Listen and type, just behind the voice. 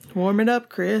Warm it up,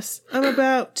 Chris. I'm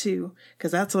about to.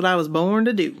 Because that's what I was born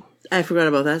to do. I forgot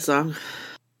about that song.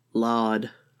 Lord.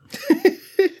 All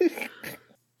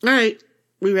right.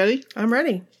 We ready? I'm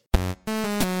ready.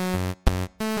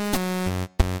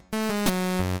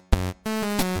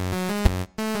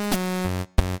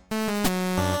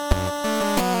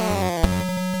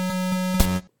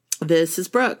 This is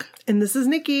Brooke. And this is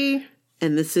Nikki.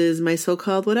 And this is my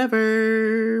so-called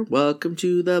whatever. Welcome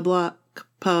to the block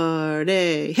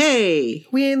party. Hey!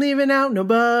 We ain't leaving out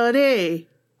nobody.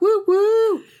 Woo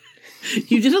woo.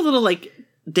 You did a little,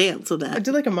 dance with that. I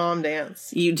did a mom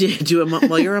dance. You did do a mom.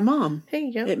 Well, you're a mom. Hey,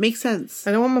 yeah. It makes sense.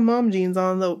 I don't want my mom jeans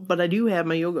on, though, but I do have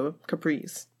my yoga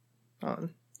capris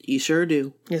on. You sure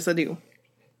do. Yes, I do.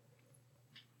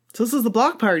 So this is the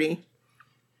block party.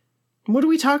 What do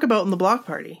we talk about in the block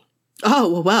party?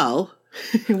 Oh, well.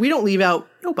 We don't leave out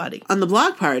nobody. On the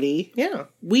block party, Yeah.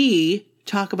 we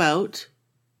talk about...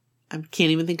 I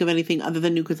can't even think of anything other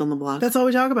than New Kids on the Block. That's all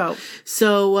we talk about.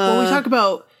 So... we talk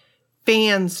about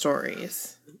fan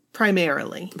stories,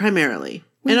 primarily. Primarily.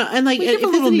 We give a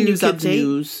little news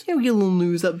update. Yeah, we get a little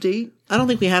news update. I don't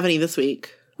think we have any this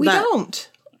week. We don't,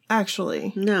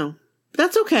 actually. No.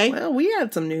 That's okay. Well, we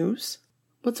had some news.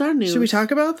 What's our news? Should we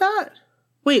talk about that?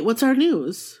 Wait, what's our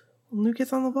news? New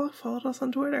Kids on the Block followed us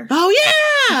on Twitter. Oh,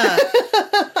 yeah!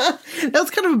 That was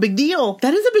kind of a big deal.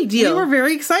 That is a big deal. We were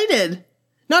very excited.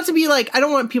 Not to be I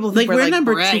don't want people to think we're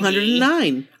number braggy.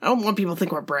 209. I don't want people to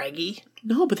think we're braggy.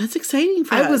 No, but that's exciting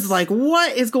for us. I was like,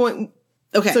 what is going...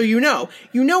 Okay. So you know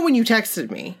when you texted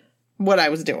me what I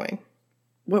was doing.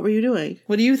 What were you doing?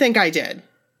 What do you think I did?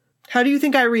 How do you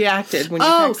think I reacted when you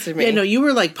texted me? Yeah, no, you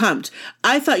were pumped.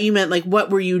 I thought you meant what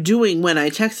were you doing when I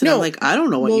texted? No, I'm I don't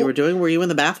know what you were doing. Were you in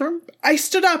the bathroom? I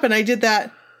stood up and I did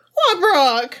that. What,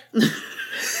 Brooke?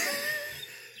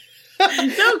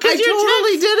 No, because I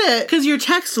totally did it. Because your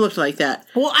text looked like that.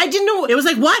 Well, I didn't know. It was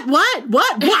what? What's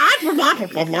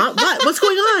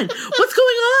going on? What's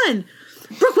going on?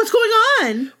 Brooke, what's going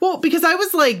on? Well, because I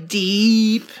was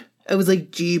deep. I was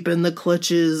deep in the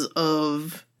clutches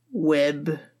of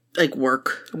web.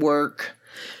 Work.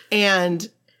 And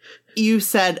you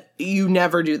said, you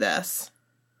never do this.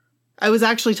 I was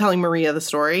actually telling Maria the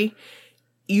story.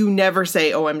 You never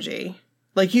say OMG.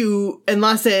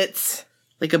 Unless it's...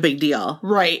 a big deal.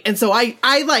 Right. And so I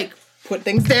put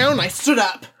things down. I stood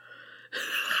up.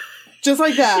 Just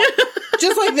like that.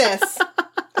 Just like this.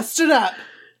 I stood up.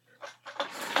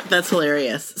 That's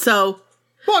hilarious. So...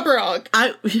 What, Brooke?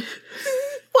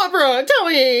 What, Brooke? Tell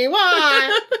me.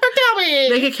 What? Tell me.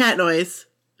 Make a cat noise.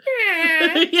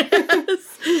 Yes.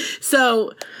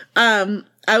 So,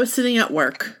 I was sitting at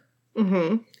work.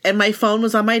 Mm-hmm. And my phone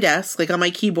was on my desk, on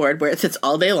my keyboard, where it sits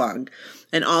all day long.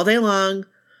 And all day long...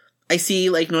 I see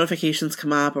notifications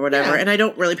come up or whatever, and I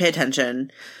don't really pay attention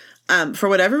for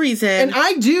whatever reason. And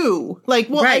I do. Right.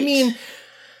 I mean,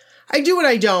 I do what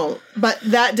I don't. But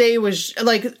that day was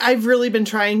I've really been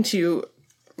trying to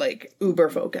uber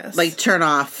focus, turn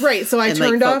off. Right. So I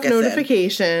turned off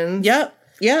notifications. Yep.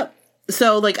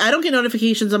 So I don't get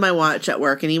notifications on my watch at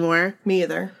work anymore. Me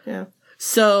either. Yeah.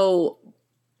 So.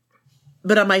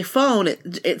 But on my phone,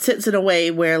 it sits in a way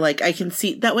where, I can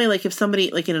see... That way, if somebody,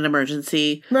 in an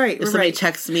emergency... Right, if somebody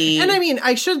texts me... And I mean,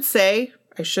 I should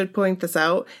point this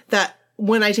out, that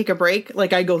when I take a break,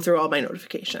 I go through all my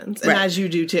notifications. And as you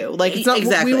do, too. It's not...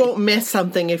 Exactly. We won't miss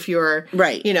something if you're...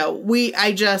 Right. In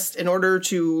order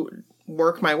to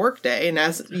work my work day, and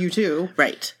as you too...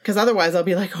 Right. Because otherwise, I'll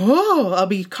be I'll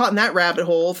be caught in that rabbit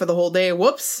hole for the whole day.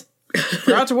 Whoops.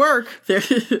 Forgot to work.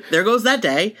 There goes that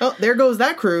day. Oh, there goes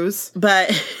that cruise.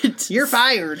 But you're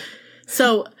fired.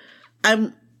 So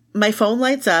my phone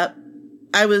lights up.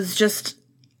 I just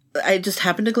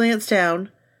happened to glance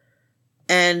down,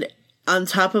 and on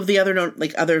top of the other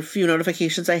other few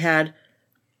notifications I had,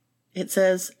 it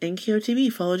says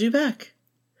NKOTB followed you back.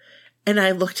 And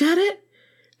I looked at it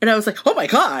and I was like, oh my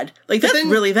God, that's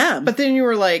really them. But then you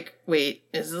were like, wait,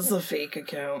 is this a fake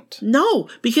account? No,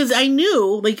 because I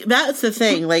knew, that's the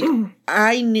thing.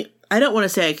 I knew, I don't want to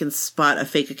say I can spot a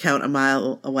fake account a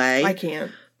mile away. I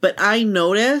can't. But I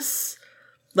notice,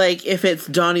 if it's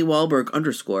Donnie Wahlberg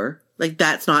 _,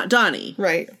 that's not Donnie.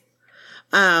 Right.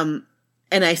 And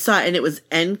I saw it, and it was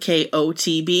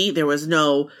NKOTB. There was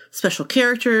no special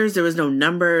characters. There was no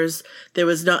numbers. There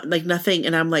was nothing.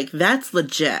 And I'm that's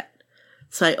legit.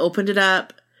 So I opened it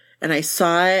up, and I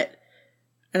saw it,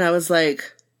 and I was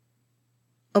like,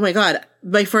 oh my God.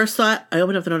 My first thought, I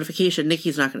opened up the notification,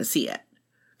 Nikki's not going to see it.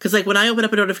 Because when I open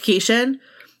up a notification,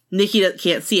 Nikki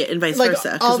can't see it, and vice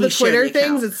versa. All the Twitter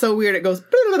things, it's so weird. It goes...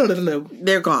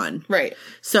 They're gone. Right.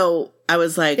 So I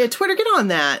was like... Yeah, Twitter, get on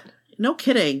that. No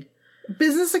kidding.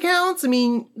 business accounts, I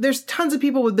mean, there's tons of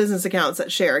people with business accounts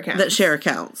that share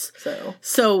accounts.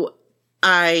 So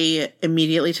I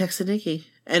immediately texted Nikki,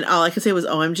 and all I could say was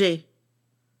OMG.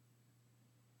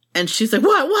 And she's like,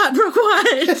 what, Brooke,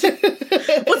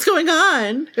 what? What's going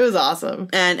on? It was awesome.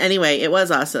 And anyway, it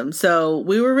was awesome. So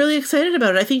we were really excited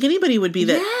about it. I think anybody would be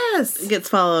that gets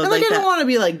followed. And like I that. don't want to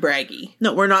be like braggy.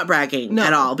 No, we're not bragging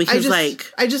at all. Because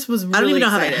I just was really I don't even know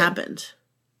excited. how that happened.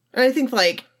 And I think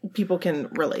like people can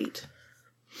relate.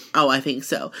 Oh, I think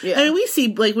so. Yeah. I mean, we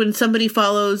see like when somebody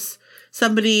follows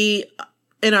somebody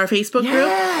in our Facebook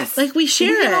group, like we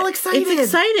share it. All excited. It's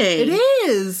exciting. It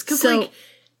is. Because like,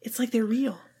 it's like they're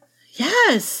real.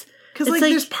 Yes. Because like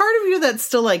there's part of you that's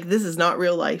still like, this is not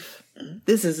real life.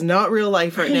 This is not real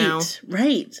life right now.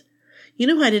 Right. You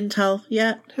know who I didn't tell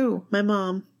yet? Who? My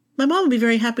mom. My mom would be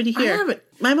very happy to hear. I haven't.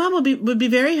 My mom would be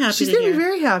very happy She's to going hear. to be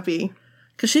very happy.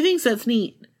 Because she thinks that's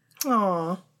neat.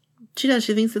 Aw. She does.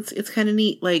 She thinks it's kind of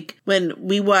neat. Like when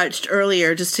we watched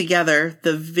earlier, just together,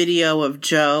 the video of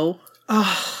Joe.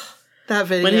 Oh, that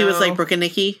video. When he was like, Brooke and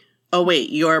Nikki. Oh, wait,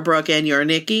 you're Brooke and you're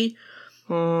Nikki.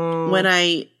 When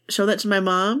I showed that to my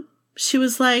mom, she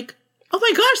was like, oh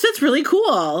my gosh, that's really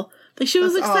cool. Like she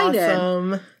was excited.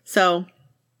 Awesome. So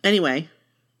anyway,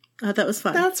 I thought that was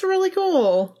fun. That's really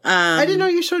cool. I didn't know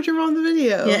you showed your mom the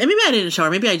video. Yeah, and maybe I didn't show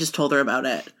her. Maybe I just told her about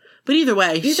it. But either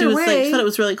way, she was like, thought it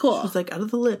was really cool. She was like, out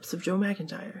of the lips of Joe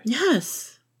McIntyre.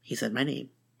 Yes. He said my name.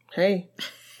 Hey.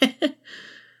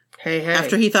 Hey.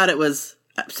 After he thought it was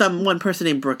one person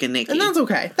named Brooke and Nikki. And that's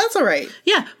okay. That's all right.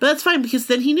 Yeah, but that's fine because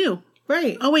then he knew.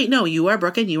 Right. Oh, wait, no, you are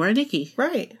Brooke and you are Nikki.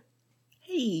 Right.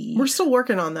 Hey. We're still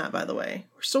working on that, by the way.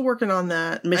 We're still working on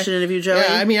that. Mission interview, Joey?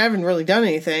 Yeah, I mean, I haven't really done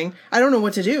anything. I don't know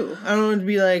what to do. I don't know to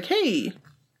be like, hey.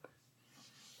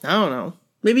 I don't know.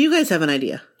 Maybe you guys have an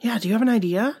idea. Yeah, do you have an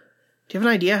idea? Do you have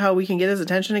an idea how we can get his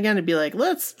attention again and be like,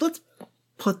 let's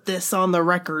put this on the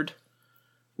record.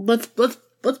 Let's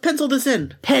pencil this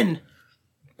in. Pen.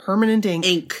 Permanent ink.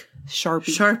 Ink.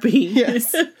 Sharpie.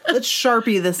 Yes. Let's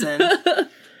Sharpie this in.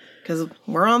 Because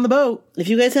we're on the boat. If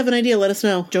you guys have an idea, let us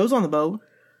know. Joe's on the boat.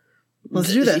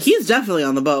 Let's do this. He's definitely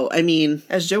on the boat. I mean...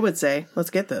 As Joe would say,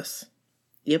 let's get this.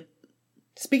 Yep.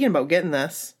 Speaking about getting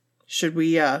this, should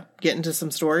we get into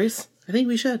some stories? I think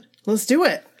we should. Let's do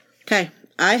it. Okay.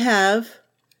 I have,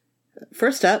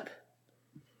 first up,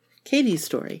 Katie's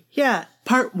story. Yeah.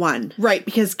 Part 1. Right,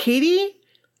 because Katie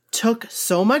took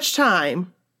so much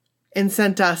time and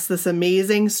sent us this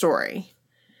amazing story.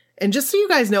 And just so you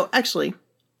guys know, actually,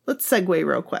 let's segue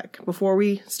real quick before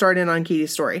we start in on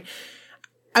Katie's story.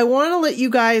 I want to let you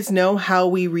guys know how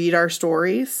we read our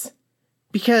stories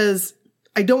because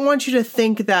I don't want you to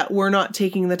think that we're not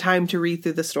taking the time to read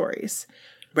through the stories.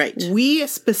 Right. We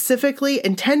specifically,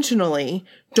 intentionally,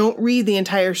 don't read the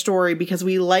entire story because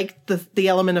we like the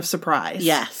element of surprise.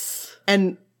 Yes.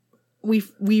 And we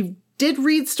did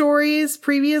read stories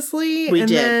previously,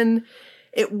 then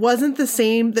it wasn't the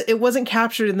same. It wasn't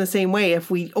captured in the same way if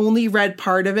we only read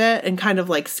part of it and kind of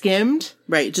like skimmed.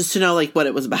 Right, just to know like what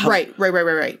it was about.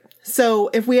 Right. So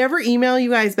if we ever email you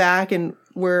guys back and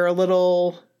we're a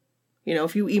little,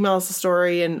 if you email us a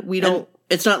story and we don't.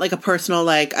 It's not like a personal,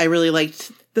 like, I really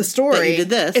liked the story. That you did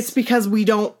this. It's because we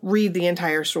don't read the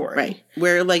entire story. Right.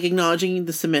 We're like acknowledging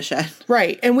the submission.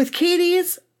 Right. And with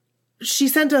Katie's, she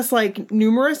sent us like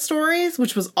numerous stories,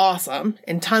 which was awesome,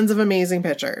 and tons of amazing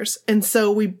pictures. And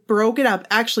so we broke it up.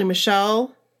 Actually,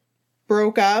 Michelle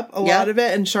broke up a lot of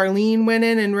it, and Charlene went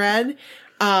in and read,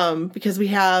 because we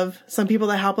have some people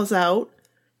that help us out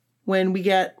when we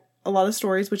get a lot of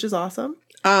stories, which is awesome.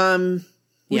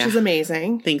 Which is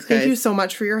amazing. Thanks, guys. Thank you so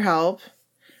much for your help.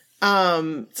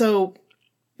 So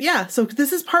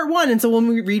this is part 1. And so when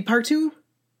we read part 2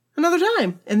 another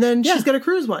time, and then she's got a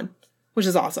cruise one, which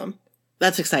is awesome.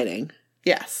 That's exciting.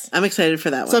 Yes. I'm excited for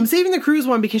that one. So I'm saving the cruise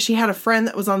one because she had a friend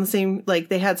that was on the same, like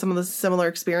they had some of the similar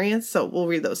experience. So we'll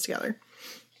read those together.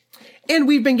 And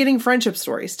we've been getting friendship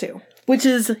stories too. Which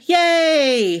is,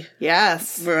 yay!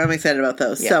 Yes. I'm excited about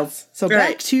those. Yes. So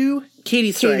back to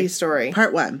Katie's story.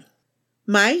 Part 1.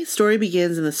 My story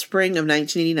begins in the spring of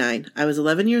 1989. I was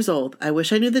 11 years old. I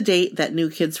wish I knew the date that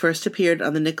New Kids first appeared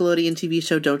on the Nickelodeon TV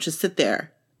show Don't Just Sit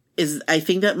There. I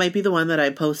think that might be the one that I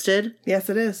posted. Yes,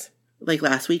 it is. Like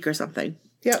last week or something.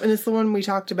 Yep, and it's the one we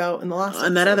talked about in the last episode.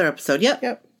 On that other episode,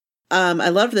 yep. I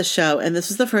loved this show, and this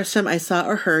was the first time I saw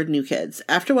or heard New Kids.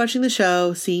 After watching the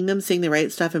show, seeing them sing The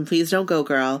Right Stuff and Please Don't Go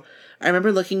Girl, I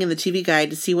remember looking in the TV guide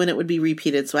to see when it would be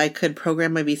repeated so I could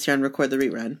program my VCR and record the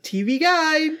rerun. TV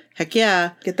guide! Heck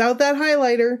yeah. Get out that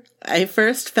highlighter. I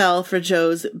first fell for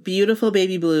Joe's beautiful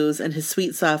baby blues and his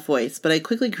sweet soft voice, but I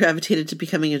quickly gravitated to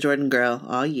becoming a Jordan girl.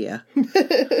 Aw, yeah.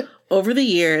 Over the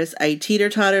years, I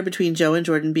teeter-totter between Joe and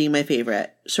Jordan being my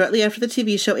favorite. Shortly after the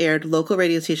TV show aired, local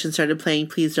radio stations started playing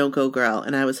Please Don't Go Girl,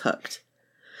 and I was hooked.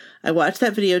 I watched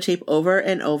that videotape over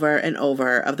and over and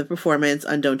over of the performance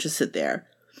on Don't Just Sit There.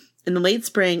 In the late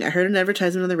spring, I heard an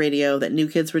advertisement on the radio that New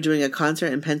Kids were doing a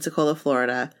concert in Pensacola,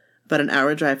 Florida, about an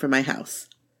hour drive from my house.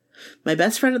 My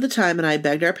best friend at the time and I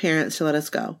begged our parents to let us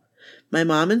go. My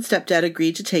mom and stepdad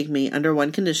agreed to take me under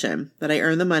one condition, that I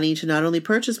earn the money to not only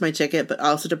purchase my ticket, but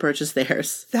also to purchase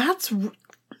theirs. That's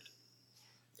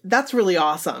really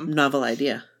awesome. Novel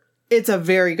idea. It's a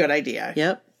very good idea.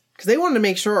 Yep. Because they wanted to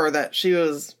make sure that she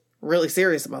was really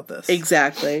serious about this.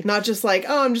 Exactly. Not just like,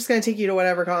 oh, I'm just going to take you to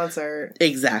whatever concert.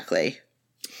 Exactly.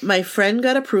 My friend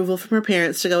got approval from her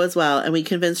parents to go as well, and we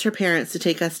convinced her parents to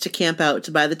take us to Camp Out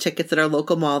to buy the tickets at our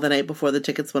local mall the night before the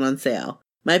tickets went on sale.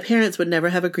 My parents would never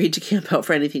have agreed to Camp Out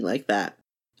for anything like that.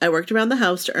 I worked around the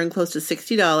house to earn close to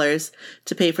 $60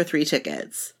 to pay for 3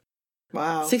 tickets.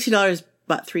 Wow. $60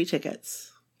 bought 3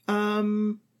 tickets. Did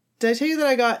I tell you that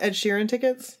I got Ed Sheeran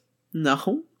tickets?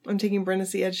 No. I'm taking Bryn to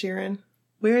see Ed Sheeran.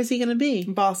 Where is he going to be?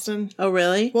 In Boston. Oh,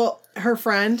 really? Well, her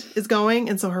friend is going,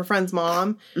 and so her friend's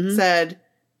mom said,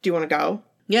 do you want to go?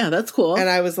 Yeah, that's cool. And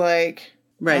I was like,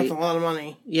 right. That's a lot of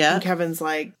money. Yeah. And Kevin's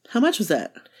like, how much was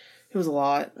that? It was a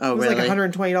lot. Oh, it was really?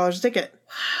 like $120 a ticket.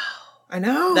 Wow. I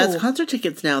know. That's concert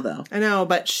tickets now, though. I know,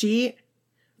 but she...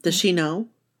 Does she know?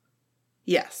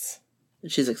 Yes.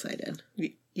 She's excited.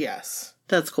 Yes.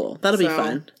 That's cool. That'll be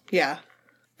fun. Yeah.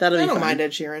 That'll be fun. I don't mind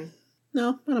Ed Sheeran.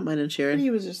 No, I don't mind Ed Sheeran. He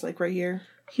was just like right here.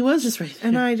 He was just right there.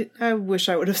 And I wish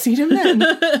I would have seen him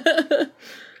then.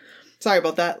 Sorry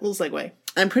about that. Little segue.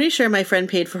 I'm pretty sure my friend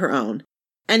paid for her own.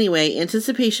 Anyway,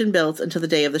 anticipation built until the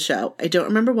day of the show. I don't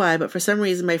remember why, but for some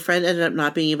reason my friend ended up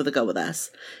not being able to go with us.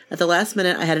 At the last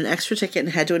minute, I had an extra ticket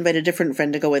and had to invite a different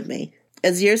friend to go with me.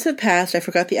 As years have passed, I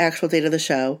forgot the actual date of the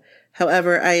show.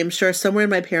 However, I am sure somewhere in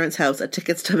my parents' house a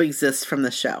ticket stub exists from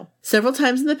the show. Several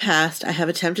times in the past, I have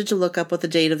attempted to look up what the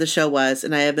date of the show was,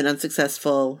 and I have been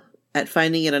unsuccessful at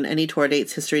finding it on any tour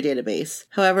dates history database.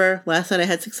 However, last night I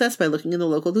had success by looking in the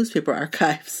local newspaper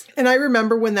archives. And I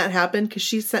remember when that happened because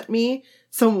she sent me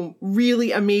some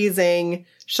really amazing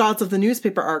shots of the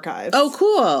newspaper archives. Oh,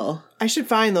 cool. I should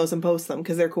find those and post them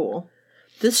because they're cool.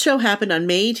 This show happened on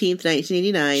May 18th,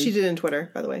 1989. She did it in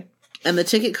Twitter, by the way. And the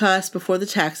ticket cost before the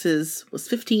taxes was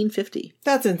 $15.50.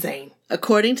 That's insane.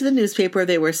 According to the newspaper,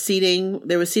 there was seating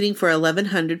for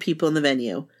 1,100 people in the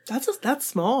venue. That's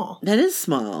small. That is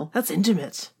small. That's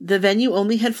intimate. The venue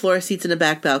only had floor seats and a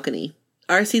back balcony.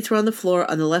 Our seats were on the floor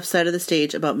on the left side of the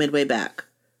stage, about midway back.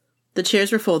 The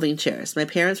chairs were folding chairs. My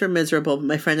parents were miserable, but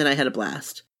my friend and I had a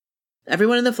blast.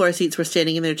 Everyone in the floor seats were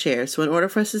standing in their chairs, so in order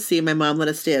for us to see, my mom let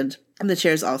us stand in the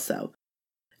chairs also.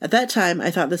 At that time,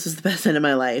 I thought this was the best night of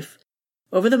my life.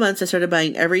 Over the months, I started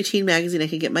buying every teen magazine I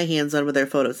could get my hands on with their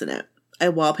photos in it. I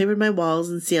wallpapered my walls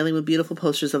and ceiling with beautiful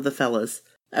posters of the fellas.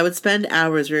 I would spend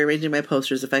hours rearranging my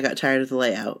posters if I got tired of the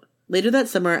layout. Later that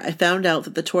summer, I found out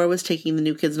that the tour was taking the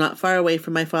New Kids not far away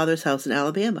from my father's house in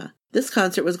Alabama. This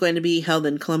concert was going to be held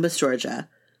in Columbus, Georgia.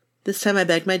 This time I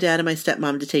begged my dad and my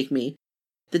stepmom to take me.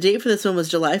 The date for this one was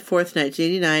July 4th,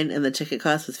 1989, and the ticket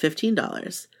cost was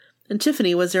 $15. And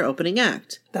Tiffany was their opening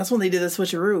act. That's when they did the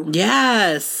switcheroo.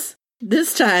 Yes!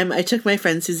 This time, I took my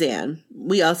friend Suzanne.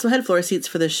 We also had floor seats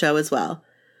for this show as well.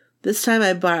 This time,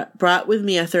 I brought with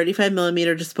me a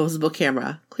 35mm disposable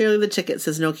camera. Clearly, the ticket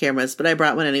says no cameras, but I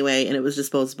brought one anyway, and it was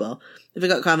disposable. If it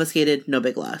got confiscated, no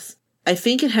big loss. I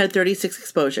think it had 36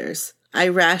 exposures. I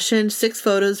rationed 6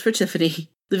 photos for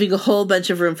Tiffany, leaving a whole bunch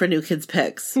of room for New Kids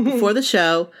pics. Before the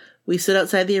show, we stood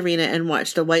outside the arena and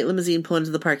watched a white limousine pull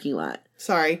into the parking lot.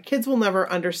 Sorry, kids will never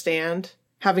understand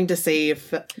having to save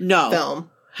film.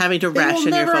 Having to ration your photos.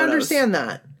 They will never understand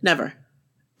that. Never.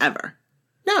 Ever.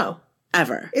 No.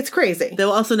 Ever. It's crazy. They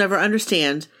will also never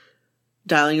understand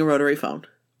dialing a rotary phone.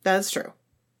 That's true.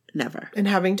 Never. And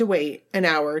having to wait an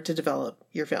hour to develop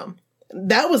your film.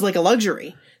 That was like a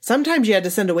luxury. Sometimes you had to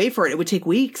send away for it. It would take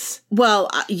weeks. Well,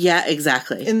 yeah,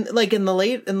 exactly. In the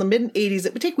mid 80s,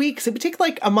 it would take weeks. It would take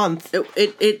like a month.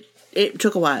 It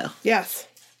took a while. Yes.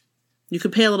 You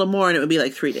could pay a little more and it would be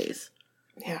like 3 days.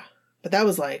 Yeah. But that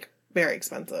was like very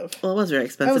expensive. Well, it was very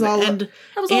expensive and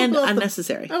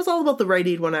unnecessary. I was all about the Rite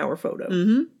Aid 1 hour photo.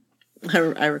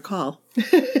 Mm-hmm. I recall.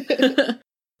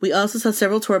 We also saw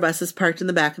several tour buses parked in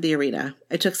the back of the arena.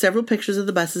 I took several pictures of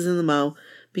the buses in limo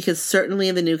because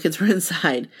certainly the New Kids were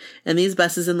inside, and these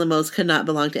buses and limos could not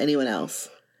belong to anyone else.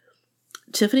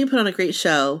 Tiffany put on a great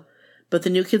show, but the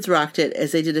New Kids rocked it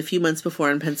as they did a few months before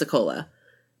in Pensacola.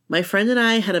 My friend and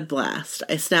I had a blast.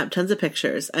 I snapped tons of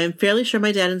pictures. I am fairly sure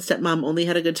my dad and stepmom only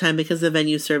had a good time because the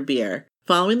venue served beer.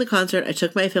 Following the concert, I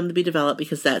took my film to be developed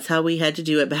because that's how we had to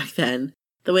do it back then.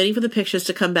 The waiting for the pictures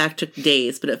to come back took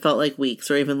days, but it felt like weeks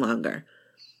or even longer.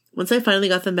 Once I finally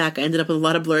got them back, I ended up with a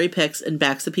lot of blurry pics and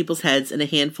backs of people's heads and a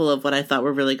handful of what I thought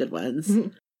were really good ones.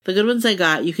 The good ones I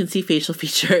got, you can see facial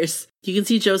features. You can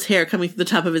see Joe's hair coming through the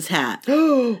top of his hat,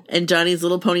 and Johnny's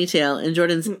little ponytail, and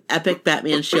Jordan's epic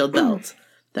Batman shield belt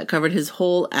that covered his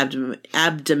whole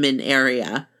abdomen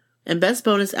area. And best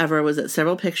bonus ever was that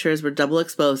several pictures were double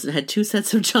exposed and had 2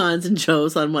 sets of John's and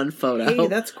Joe's on one photo. Hey,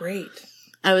 that's great.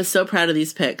 I was so proud of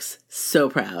these pics. So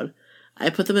proud. I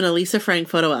put them in a Lisa Frank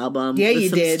photo album with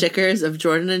some stickers of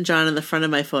Jordan and John in the front of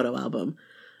my photo album.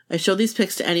 I showed these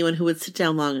pics to anyone who would sit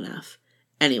down long enough.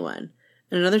 Anyone.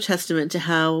 And another testament to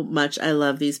how much I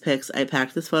love these pics, I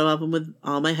packed this photo album with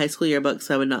all my high school yearbooks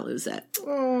so I would not lose it.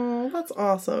 Oh, that's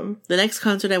awesome. The next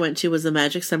concert I went to was the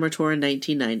Magic Summer Tour in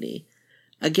 1990.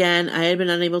 Again, I had been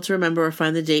unable to remember or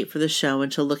find the date for the show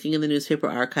until looking in the newspaper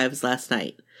archives last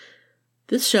night.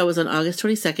 This show was on August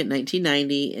 22nd,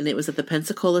 1990, and it was at the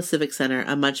Pensacola Civic Center,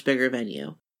 a much bigger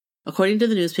venue. According to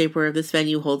the newspaper, this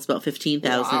venue holds about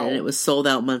 15,000, and it was sold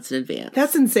out months in advance.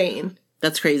 That's insane.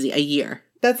 That's crazy. A year.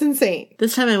 That's insane.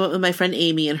 This time I went with my friend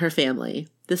Amy and her family.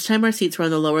 This time our seats were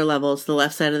on the lower level to the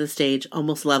left side of the stage,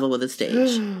 almost level with the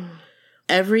stage.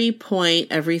 Every point,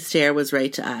 every stare was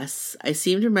right to us. I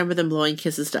seem to remember them blowing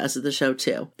kisses to us at the show,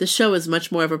 too. This show was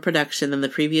much more of a production than the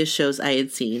previous shows I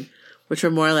had seen, which were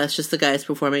more or less just the guys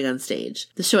performing on stage.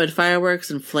 The show had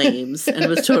fireworks and flames, and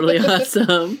was totally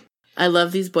awesome. I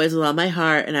love these boys with all my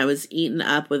heart, and I was eaten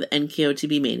up with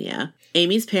NKOTB mania.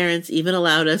 Amy's parents even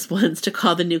allowed us once to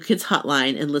call the New Kids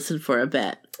hotline and listen for a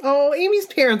bit. Oh, Amy's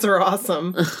parents are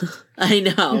awesome. I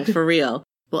know, for real.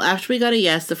 Well, after we got a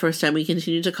yes the first time, we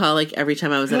continued to call like every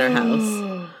time I was at our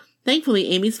house. Thankfully,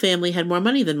 Amy's family had more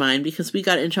money than mine because we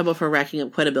got in trouble for racking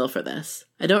up quite a bill for this.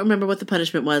 I don't remember what the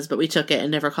punishment was, but we took it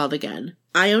and never called again.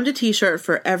 I owned a t-shirt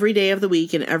for every day of the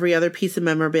week and every other piece of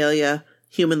memorabilia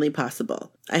humanly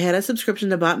possible. I had a subscription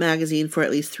to Bot Magazine for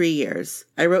at least 3 years.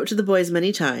 I wrote to the boys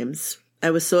many times.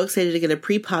 I was so excited to get a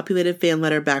pre-populated fan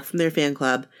letter back from their fan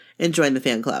club and join the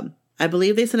fan club. I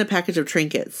believe they sent a package of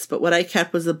trinkets, but what I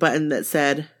kept was the button that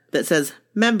says,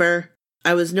 member.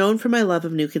 I was known for my love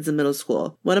of New Kids in middle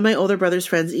school. One of my older brother's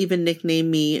friends even nicknamed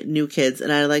me New Kids,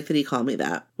 and I like that he called me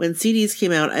that. When CDs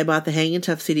came out, I bought the Hangin'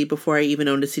 Tough CD before I even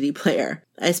owned a CD player.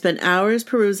 I spent hours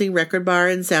perusing Record Bar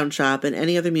and Sound Shop and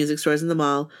any other music stores in the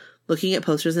mall, looking at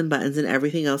posters and buttons and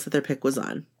everything else that their pick was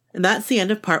on. And that's the end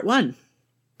of part 1.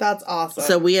 That's awesome.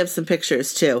 So we have some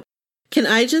pictures, too. Can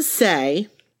I just say,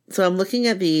 so I'm looking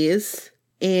at these,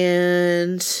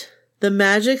 and the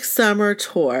Magic Summer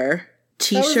Tour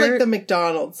t-shirt. That was like the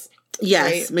McDonald's.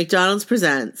 Yes, right? McDonald's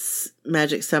presents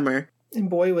Magic Summer.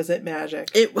 And boy, was it magic.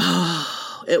 It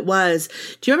was.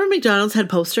 Do you remember McDonald's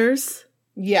had posters?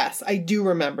 Yes, I do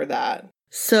remember that.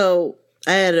 So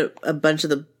I had a bunch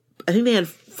of I think they had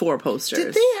 4 posters.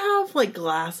 Did they have like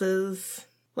glasses?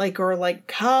 Or like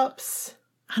cups?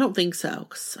 I don't think so,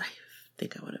 because I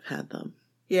think I would have had them.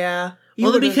 Yeah.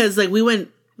 Only because we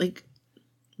went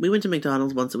to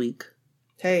McDonald's once a week.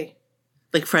 Hey.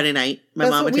 Like Friday night. My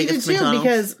mom would take us to McDonald's.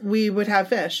 Because we would have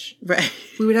fish. Right.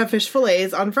 We would have fish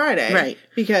fillets on Friday. Right.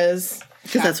 Because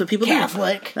that's what people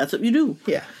Catholic. do. That's what you do.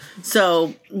 Yeah.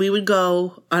 So we would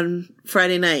go on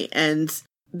Friday night, and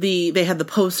they had the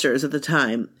posters at the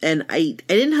time, and I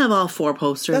didn't have all 4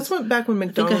 posters. That's back when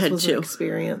McDonald's was an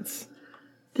experience.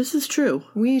 This is true.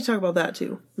 We need to talk about that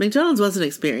too. McDonald's was an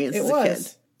experience as a kid.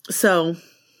 So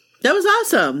that was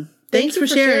awesome. Thanks for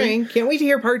sharing. Can't wait to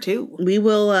hear part 2. We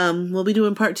will we'll be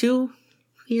doing part 2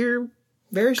 here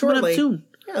very shortly. Up soon.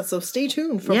 Yeah, so stay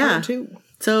tuned for part 2.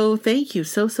 So thank you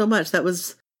so much. That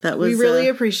was we really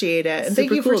appreciate it. And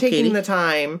thank you for taking Katie. The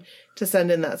time to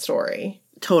send in that story.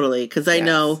 Totally, because I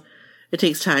know it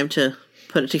takes time to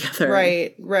put it together.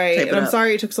 Right. And I'm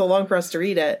sorry it took so long for us to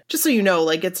read it. Just so you know,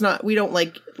 it's not, we don't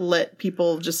let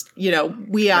people just,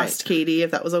 we asked Katie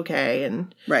if that was okay.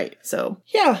 And so,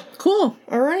 yeah. Cool.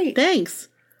 All right. Thanks.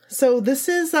 So this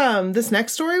is, this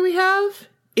next story we have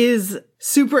is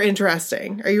super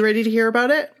interesting. Are you ready to hear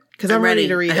about it? Because I'm ready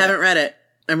to read it. I haven't read it.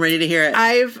 I'm ready to hear it.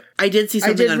 I did see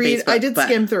something on Facebook. I did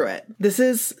skim through it. This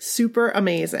is super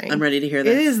amazing. I'm ready to hear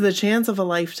this. It is the chance of a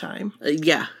lifetime.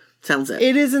 Yeah. Sounds it.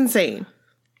 It is insane.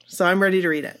 So I'm ready to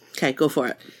read it. Okay, go for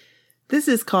it. This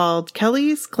is called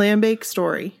Kelly's Clambake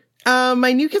Story.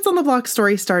 My New Kids on the Block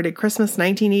story started Christmas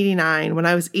 1989 when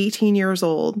I was 18 years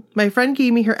old. My friend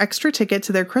gave me her extra ticket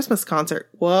to their Christmas concert.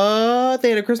 What? They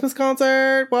had a Christmas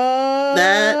concert? What?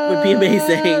 That would be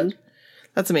amazing.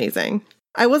 That's amazing.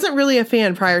 I wasn't really a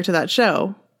fan prior to that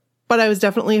show, but I was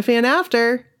definitely a fan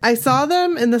after. I saw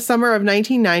them in the summer of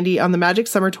 1990 on the Magic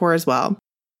Summer Tour as well.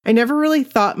 I never really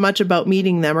thought much about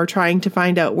meeting them or trying to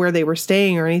find out where they were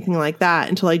staying or anything like that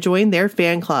until I joined their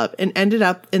fan club and ended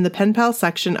up in the pen pal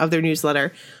section of their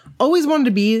newsletter. I always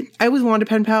wanted a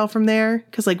pen pal from there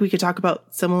because like we could talk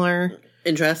about similar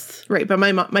interests. Right, but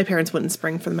my parents wouldn't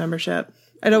spring for the membership.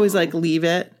 I'd always like leave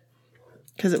it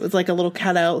because it was like a little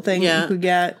cutout thing that you could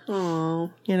get. Oh,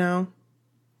 you know,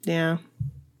 yeah.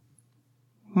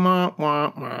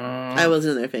 I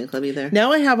wasn't in their fan club either.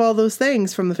 Now I have all those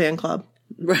things from the fan club.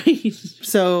 Right.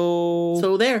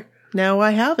 So there. Now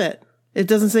I have it. It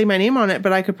doesn't say my name on it,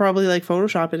 but I could probably like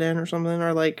Photoshop it in or something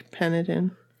or like pen it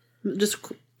in. Just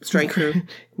strike through.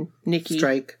 Nikki.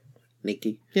 Strike.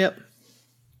 Nikki. Yep.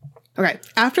 Okay.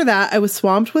 After that, I was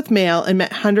swamped with mail and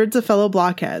met hundreds of fellow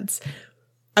blockheads.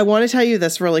 I want to tell you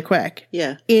this really quick.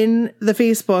 Yeah. In the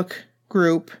Facebook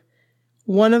group,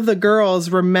 one of the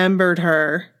girls remembered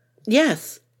her.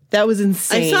 Yes. That was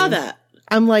insane. I saw that.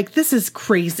 I'm like, this is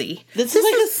crazy. This is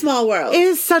like a small world. It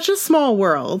is such a small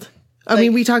world. I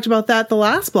mean, we talked about that the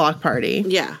last block party.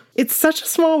 Yeah. It's such a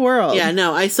small world. Yeah,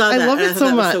 no, I saw that. I love it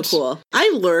so much. Was so cool.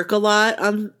 I lurk a lot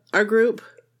on our group,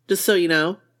 just so you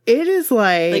know. It is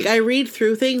like I read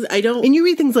through things. I don't. And you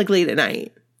read things like late at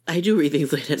night. I do read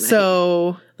things late at night.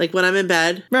 So. Like when I'm in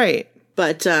bed. Right.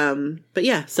 But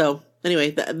yeah, so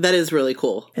anyway, that is really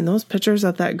cool. And those pictures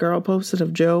that girl posted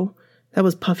of Joe, that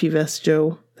was Puffy Vest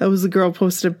Joe. That was the girl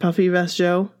posted Puffy Vest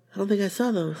Joe. I don't think I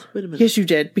saw those. Wait a minute. Yes, you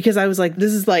did. Because I was like,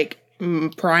 this is like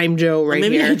prime Joe right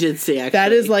Maybe here. I did see, actually.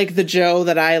 That is like the Joe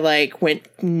that I like went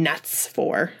nuts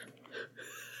for.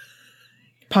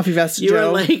 Puffy Vest Joe. You were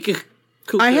like...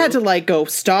 cuckoo. I had to like go,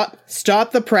 stop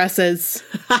the presses.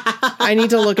 I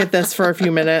need to look at this for a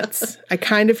few minutes. I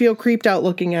kind of feel creeped out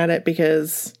looking at it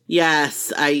because...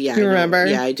 Yes, you remember?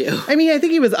 Yeah, I do. I mean, I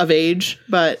think he was of age,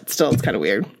 but still, it's kind of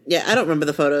weird. Yeah, I don't remember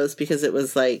the photos because it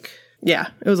was like... Yeah,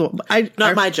 it was...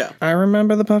 Not my Joe. I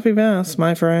remember the puffy vest,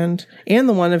 my friend. And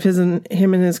the one of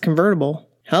him in his convertible.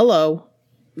 Hello.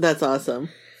 That's awesome.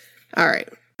 All right.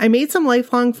 I made some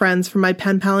lifelong friends from my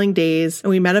pen paling days,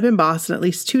 and we met up in Boston at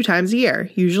least 2 times a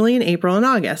year, usually in April and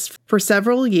August, for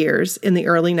several years in the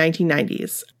early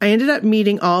 1990s. I ended up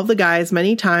meeting all of the guys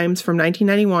many times from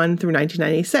 1991 through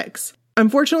 1996.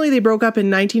 Unfortunately, they broke up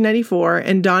in 1994,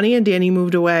 and Donnie and Danny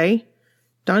moved away.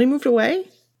 Donnie moved away?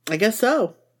 I guess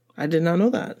so. I did not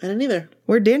know that. I didn't either.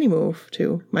 Where'd Danny move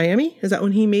to? Miami? Is that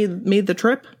when he made the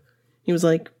trip? He was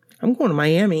like, I'm going to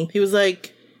Miami. He was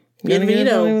like...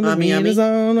 Bienvenido, Miami.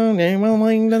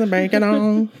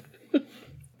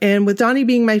 And with Donnie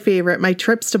being my favorite, my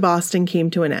trips to Boston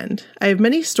came to an end. I have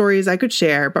many stories I could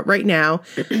share, but right now,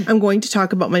 I'm going to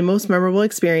talk about my most memorable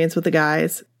experience with the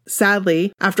guys.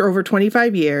 Sadly, after over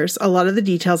 25 years, a lot of the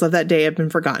details of that day have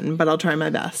been forgotten, but I'll try my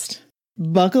best.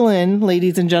 Buckle in,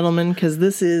 ladies and gentlemen, because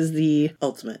this is the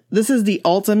ultimate. This is the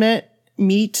ultimate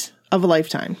meet of a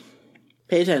lifetime.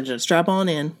 Pay attention. Strap on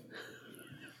in.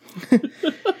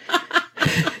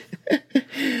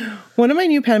 One of my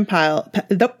new pen pals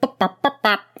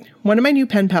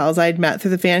I had met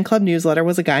through the fan club newsletter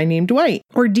was a guy named Dwight,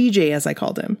 or DJ as I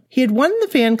called him. He had won the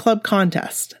fan club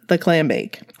contest, the Clam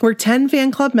Bake, where 10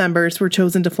 fan club members were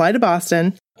chosen to fly to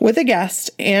Boston with a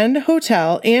guest, and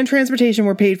hotel and transportation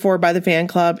were paid for by the fan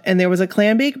club, and there was a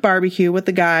clam bake barbecue with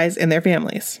the guys and their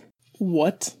families.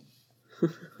 What?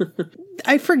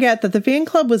 I forget that the fan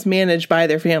club was managed by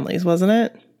their families, wasn't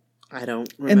it? I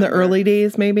don't remember. In the early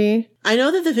days, maybe? I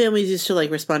know that the families used to, like,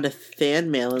 respond to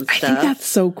fan mail and stuff. I think that's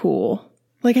so cool.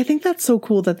 Like, I think that's so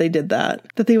cool that they did that.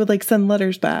 That they would, like, send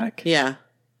letters back. Yeah.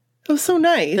 It was so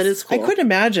nice. That is cool. I couldn't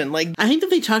imagine, like... I think that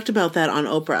they talked about that on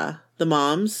Oprah. The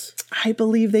moms. I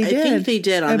believe they did. I think they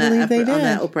did on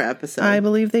that Oprah episode. I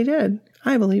believe they did.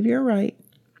 I believe you're right.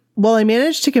 Well, I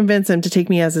managed to convince him to take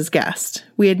me as his guest.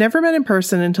 We had never met in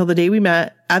person until the day we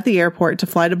met at the airport to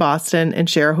fly to Boston and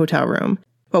share a hotel room.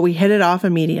 But we hit it off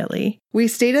immediately. We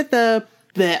stayed at the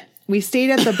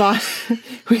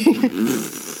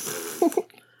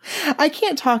I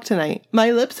can't talk tonight.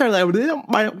 My lips are like...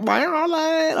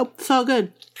 It's all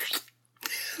good.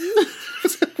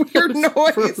 It's a weird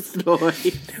noise.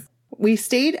 We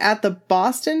stayed at the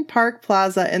Boston Park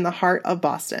Plaza in the heart of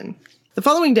Boston. The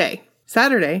following day,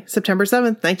 Saturday, September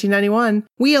 7th, 1991,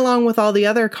 we, along with all the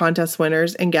other contest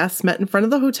winners and guests, met in front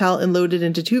of the hotel and loaded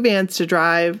into 2 vans to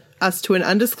drive us to an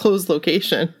undisclosed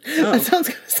location. Oh. That sounds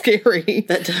kind of scary.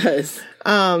 That does.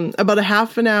 About a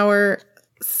half an hour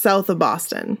south of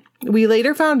Boston. We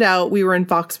later found out we were in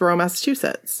Foxborough,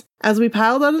 Massachusetts. As we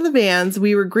piled out of the vans,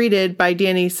 we were greeted by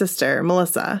Danny's sister,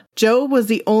 Melissa. Joe was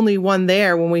the only one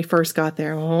there when we first got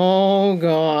there. Oh,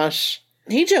 gosh.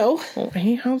 Hey, Joe. Oh,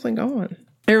 hey, how's it going?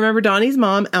 I remember Donnie's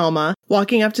mom, Alma,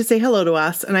 walking up to say hello to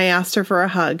us, and I asked her for a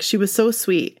hug. She was so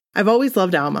sweet. I've always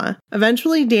loved Alma.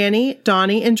 Eventually, Danny,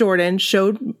 Donnie, and Jordan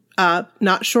showed up,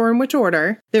 not sure in which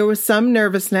order. There was some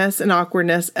nervousness and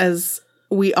awkwardness as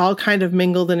we all kind of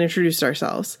mingled and introduced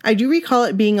ourselves. I do recall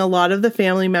it being a lot of the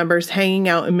family members hanging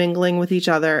out and mingling with each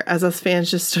other as us fans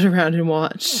just stood around and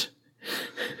watched.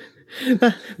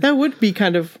 That would be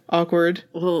kind of awkward.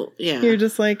 Well, yeah. You're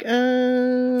just like,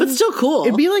 But still cool.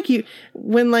 It'd be like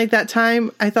when like that time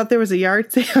I thought there was a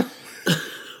yard sale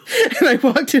and I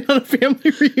walked in on a family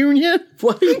reunion.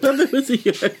 Why do you thought there was a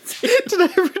yard sale? Did I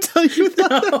ever tell you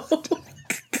that? No.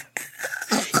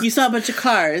 You saw a bunch of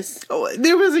cars. Oh,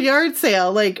 there was a yard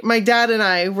sale. Like, my dad and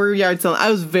I were yard selling.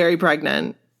 I was very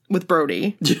pregnant with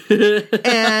Brody.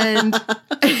 and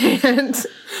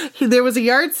there was a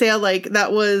yard sale, like,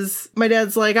 that was, my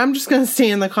dad's like, I'm just going to stay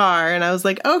in the car. And I was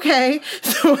like, okay.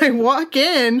 So I walk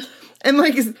in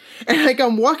and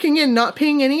I'm walking in, not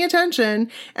paying any attention.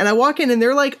 And I walk in and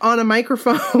they're like on a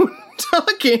microphone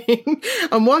talking.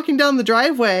 I'm walking down the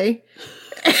driveway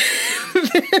and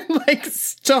then like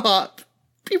stop.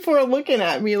 People are looking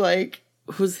at me like,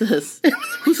 who's this?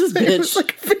 Who's this bitch? It was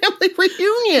like a family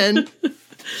reunion.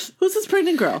 Who's this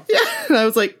pregnant girl? Yeah. And I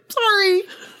was like, sorry.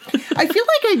 I feel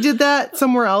like I did that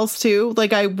somewhere else too.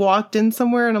 Like I walked in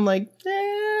somewhere and I'm like,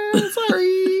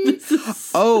 sorry.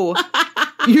 Oh,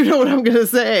 you know what I'm going to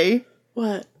say?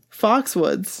 What?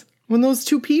 Foxwoods. When those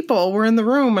two people were in the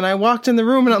room and I walked in the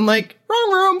room and I'm like,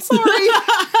 wrong room, sorry.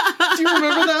 Do you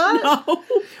remember that? No.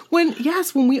 When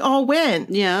we all went.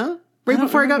 Yeah. Right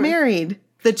before I got married.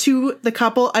 The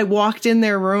couple, I walked in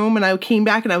their room and I came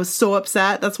back and I was so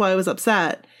upset. That's why I was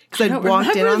upset. Because I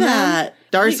walked in on that.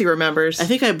 Darcy remembers. I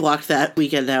think I blocked that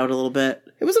weekend out a little bit.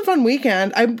 It was a fun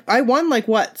weekend. I won like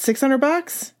what,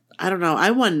 $600? I don't know.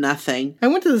 I won nothing. I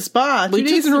went to the spa 2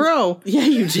 days in a row. Yeah,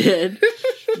 you did.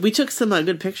 We took some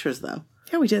good pictures though.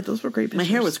 Yeah, we did. Those were great pictures. My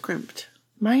hair was crimped.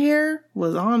 My hair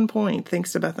was on point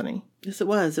thanks to Bethany. Yes, it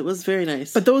was. It was very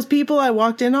nice. But those people I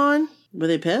walked in on. Were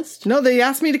they pissed? No, they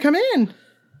asked me to come in.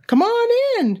 Come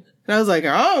on in. And I was like,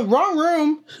 oh, wrong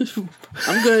room.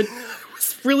 I'm good. I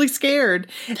was really scared.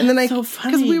 And then so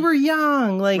funny. Because we were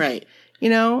young. Like, right. You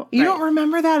know, you don't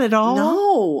remember that at all?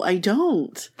 No, I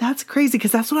don't. That's crazy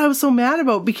because that's what I was so mad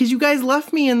about because you guys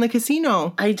left me in the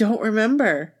casino. I don't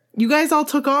remember. You guys all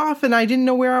took off and I didn't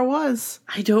know where I was.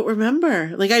 I don't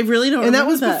remember. Like, I really don't remember. And that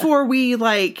was before we,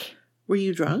 like... Were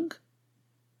you drunk?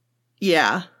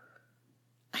 Yeah.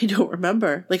 I don't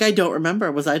remember. Like, I don't remember.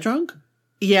 Was I drunk?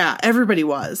 Yeah, everybody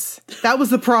was. That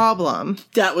was the problem.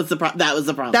 That was the problem. That was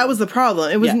the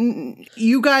problem. It was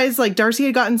you guys, like, Darcy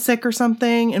had gotten sick or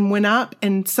something and went up,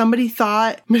 and somebody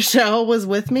thought Michelle was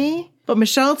with me, but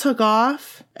Michelle took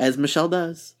off. As Michelle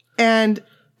does. And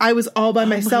I was all by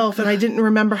myself, and I didn't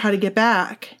remember how to get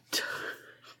back.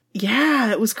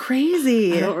 Yeah, it was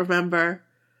crazy. I don't remember.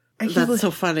 That's so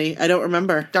funny. I don't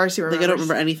remember. Darcy remembers. Like, I don't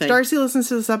remember anything. Darcy listens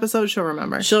to this episode. She'll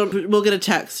remember. We'll get a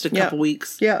text a couple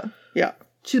weeks. Yeah. Yeah.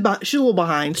 She's a little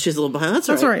behind. She's a little behind. That's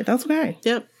all right. That's okay.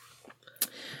 Yep. All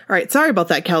right. Sorry about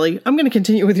that, Kelly. I'm going to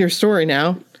continue with your story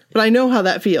now, but I know how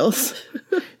that feels.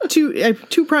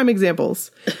 Two prime examples.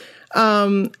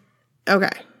 Okay.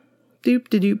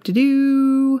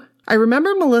 Doop-de-doop-de-doo. I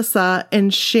remember Melissa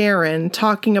and Sharon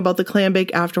talking about the clam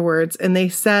bake afterwards, and they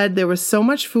said there was so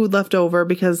much food left over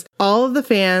because all of the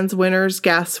fans, winners,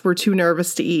 guests were too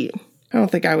nervous to eat. I don't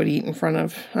think I would eat in front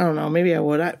of, I don't know, maybe I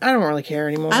would. I don't really care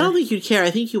anymore. I don't think you'd care. I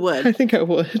think you would. I think I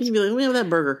would. You'd be like, let me have that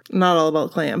burger. Not all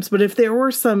about clams, but if there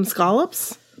were some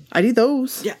scallops, I'd eat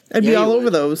those. Yeah. I'd be all over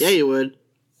those. Yeah, you would.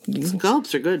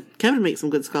 Scallops are good. Kevin makes some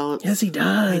good scallops. Yes, he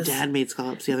does. My dad made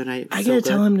scallops the other night. I gotta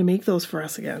tell him to make those for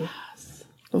us again. Yes.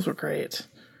 Those were great.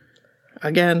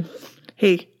 Again,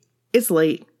 hey, it's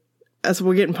late. So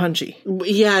we're getting punchy.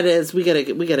 Yeah, it is. We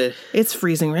gotta. It's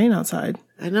freezing rain outside.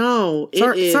 I know.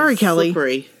 Sorry, Kelly.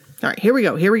 Slippery. All right, here we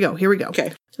go.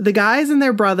 Okay. The guys and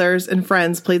their brothers and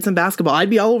friends played some basketball. I'd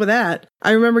be all over that.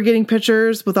 I remember getting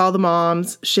pictures with all the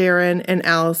moms, Sharon and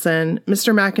Allison,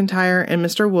 Mr. McIntyre and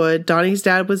Mr. Wood. Donnie's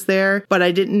dad was there, but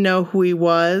I didn't know who he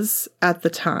was at the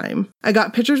time. I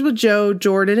got pictures with Joe,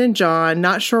 Jordan, and John.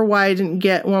 Not sure why I didn't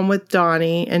get one with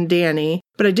Donnie and Danny,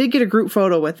 but I did get a group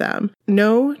photo with them.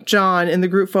 No John in the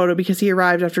group photo because he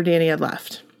arrived after Danny had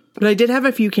left. But I did have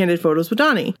a few candid photos with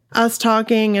Donnie. Us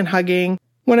talking and hugging.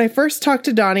 When I first talked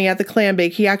to Donnie at the clam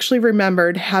bake, he actually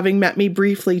remembered having met me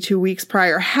briefly 2 weeks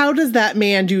prior. How does that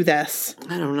man do this?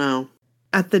 I don't know.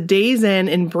 At the Days Inn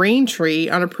in Braintree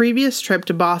on a previous trip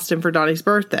to Boston for Donnie's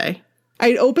birthday.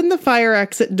 I'd opened the fire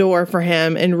exit door for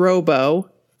him in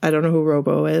Robo, I don't know who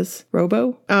Robo is.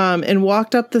 Robo? And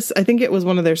walked up this, I think it was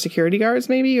one of their security guards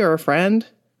maybe, or a friend.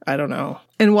 I don't know.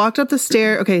 And walked up the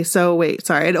stair. Okay, so wait,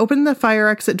 sorry. I'd opened the fire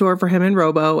exit door for him and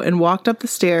Robo and walked up the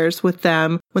stairs with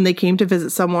them when they came to visit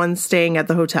someone staying at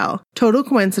the hotel. Total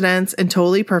coincidence and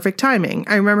totally perfect timing.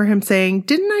 I remember him saying,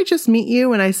 "Didn't I just meet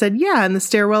you?" And I said, "Yeah, in the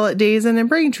stairwell at Days Inn in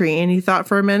Braintree." And he thought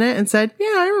for a minute and said,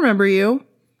 "Yeah, I remember you."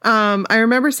 I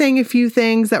remember saying a few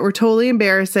things that were totally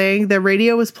embarrassing. The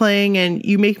radio was playing and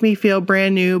 "You Make Me Feel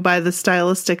Brand New" by the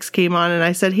Stylistics came on. And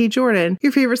I said, "Hey, Jordan,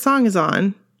 your favorite song is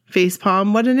on."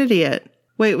 Facepalm, what an idiot.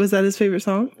 Wait, was that his favorite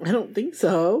song? I don't think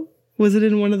so. Was it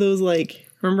in one of those, like,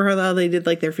 remember how they did,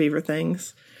 like, their favorite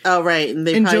things? Oh, right. And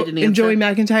they probably didn't answer. And Joey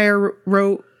McIntyre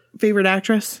wrote favorite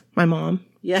actress? My mom.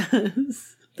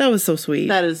 Yes. That was so sweet.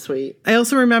 That is sweet. I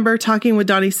also remember talking with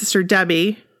Donnie's sister,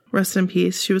 Debbie. Rest in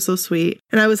peace. She was so sweet.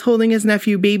 And I was holding his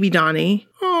nephew, baby Donnie.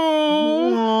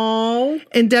 Aww.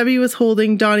 And Debbie was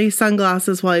holding Donnie's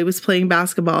sunglasses while he was playing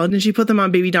basketball. And she put them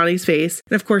on baby Donnie's face.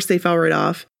 And of course, they fell right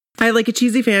off. I, like a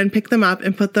cheesy fan, picked them up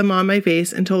and put them on my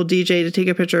face and told DJ to take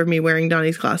a picture of me wearing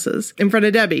Donnie's glasses. In front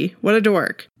of Debbie. What a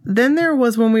dork. Then there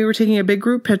was when we were taking a big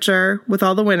group picture with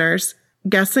all the winners.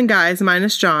 Guests and guys,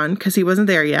 minus John, because he wasn't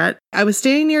there yet. I was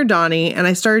standing near Donnie, and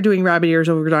I started doing rabbit ears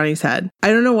over Donnie's head. I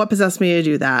don't know what possessed me to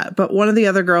do that, but one of the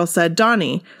other girls said,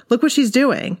 "Donnie, look what she's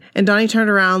doing." And Donnie turned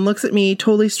around, looks at me,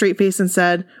 totally straight-faced, and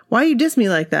said, "Why you diss me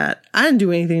like that? I didn't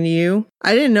do anything to you."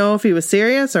 I didn't know if he was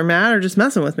serious or mad or just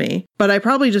messing with me, but I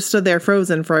probably just stood there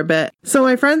frozen for a bit. So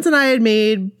my friends and I had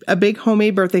made a big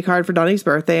homemade birthday card for Donnie's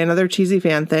birthday, another cheesy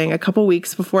fan thing, a couple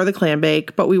weeks before the clam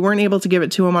bake, but we weren't able to give it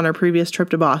to him on our previous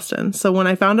trip to Boston. So when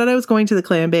I found out I was going to the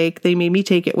clam bake, they made me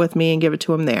take it with me and give it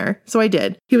to him there. So I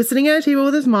did. He was sitting at a table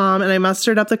with his mom, and I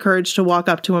mustered up the courage to walk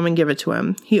up to him and give it to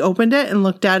him. He opened it and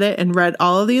looked at it and read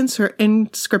all of the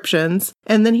inscriptions,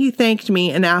 and then he thanked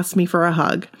me and asked me for a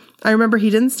hug. I remember he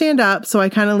didn't stand up, so I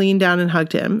kind of leaned down and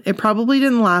hugged him. It probably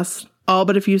didn't last all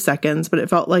but a few seconds, but it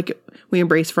felt like we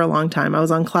embraced for a long time. I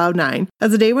was on cloud 9. As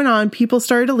the day went on, people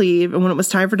started to leave, and when it was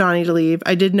time for Donnie to leave,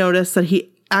 I did notice that he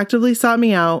actively sought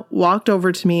me out, walked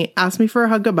over to me, asked me for a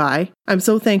hug goodbye. I'm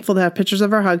so thankful to have pictures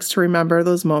of our hugs to remember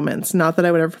those moments. Not that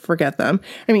I would ever forget them.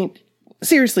 I mean,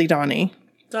 seriously, Donnie.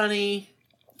 Donnie.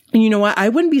 And you know what? I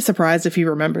wouldn't be surprised if he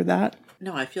remembered that.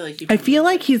 No, I feel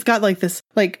like he's got like this,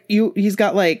 like he's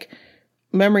got like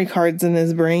memory cards in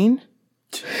his brain.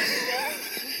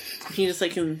 He just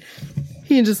like can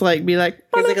be like,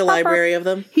 he's like a library of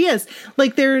them. He is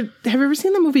like have you ever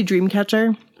seen the movie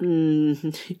Dreamcatcher?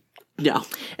 No.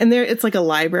 And it's like a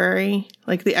library,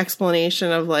 like the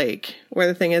explanation of like where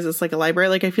the thing is. It's like a library.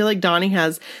 Like I feel like Donnie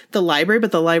has the library,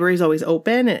 but the library is always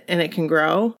open and it can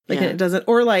grow. Like and it doesn't.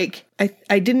 Or like I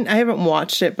haven't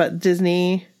watched it, but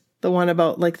Disney, the one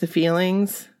about like the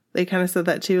feelings, they kind of said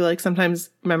that too. Like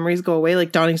sometimes memories go away.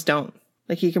 Like Donnie's don't.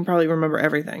 Like he can probably remember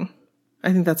everything.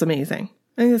 I think that's amazing.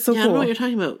 I think that's so cool. I don't know what you're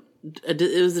talking about.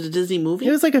 Was it a Disney movie?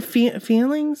 It was like a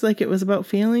feelings. Like it was about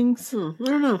feelings. I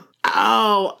don't know.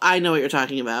 Oh, I know what you're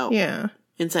talking about. Yeah.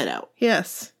 Inside Out.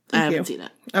 Yes. I haven't seen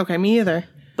it. Okay, me either.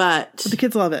 But the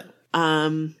kids love it.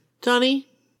 Donnie?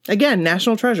 Again,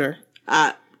 national treasure.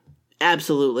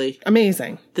 Absolutely.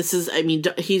 Amazing. This is, I mean,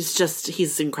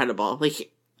 he's incredible.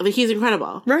 Like he's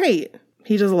incredible. Right.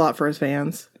 He does a lot for his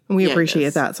fans. And we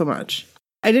appreciate that so much.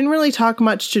 I didn't really talk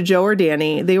much to Joe or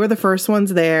Danny. They were the first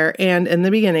ones there, and in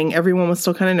the beginning, everyone was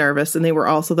still kind of nervous, and they were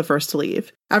also the first to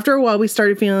leave. After a while, we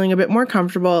started feeling a bit more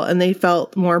comfortable, and they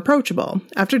felt more approachable.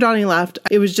 After Donnie left,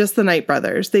 it was just the Knight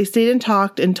brothers. They stayed and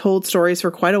talked and told stories for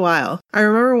quite a while. I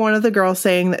remember one of the girls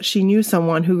saying that she knew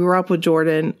someone who grew up with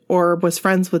Jordan or was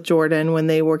friends with Jordan when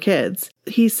they were kids.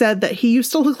 He said that he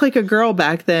used to look like a girl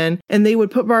back then, and they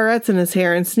would put barrettes in his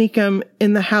hair and sneak him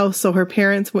in the house so her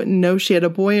parents wouldn't know she had a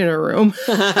boy in her room.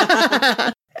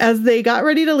 As they got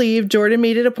ready to leave, Jordan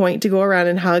made it a point to go around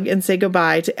and hug and say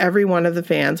goodbye to every one of the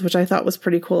fans, which I thought was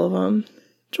pretty cool of him.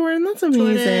 Jordan, that's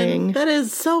amazing. Jordan, that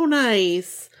is so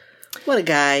nice. What a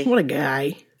guy. What a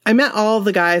guy. I met all of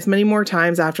the guys many more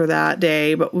times after that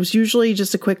day, but was usually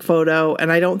just a quick photo,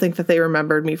 and I don't think that they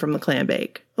remembered me from the clam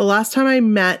bake. The last time I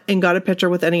met and got a picture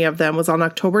with any of them was on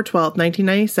October 12th,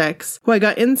 1996, who I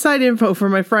got inside info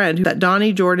from my friend that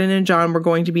Donnie, Jordan, and John were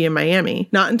going to be in Miami.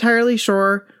 Not entirely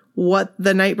sure what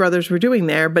the Knight brothers were doing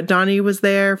there, but Donnie was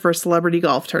there for a celebrity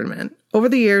golf tournament. Over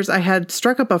the years, I had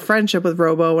struck up a friendship with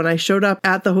Robo when I showed up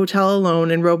at the hotel alone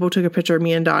and Robo took a picture of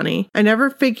me and Donnie. I never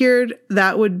figured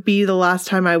that would be the last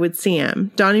time I would see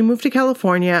him. Donnie moved to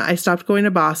California, I stopped going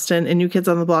to Boston, and New Kids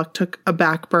on the Block took a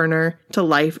back burner to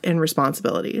life and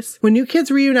responsibilities. When New Kids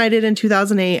reunited in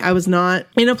 2008, I was not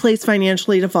in a place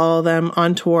financially to follow them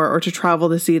on tour or to travel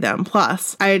to see them.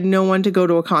 Plus, I had no one to go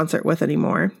to a concert with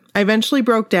anymore. I eventually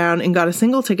broke down and got a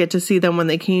single ticket to see them when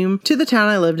they came to the town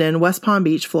I lived in, West Palm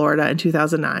Beach, Florida, in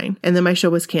 2009, and then my show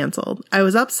was canceled. I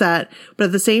was upset, but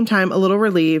at the same time a little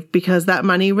relieved because that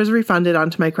money was refunded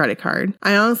onto my credit card.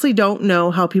 I honestly don't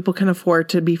know how people can afford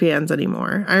to be fans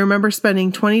anymore. I remember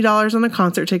spending $20 on a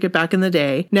concert ticket back in the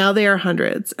day. Now they are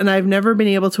hundreds, and I've never been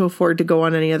able to afford to go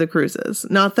on any other cruises.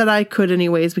 Not that I could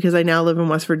anyways, because I now live in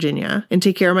West Virginia and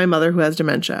take care of my mother who has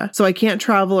dementia, so I can't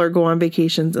travel or go on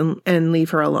vacations and leave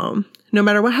her alone. No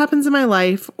matter what happens in my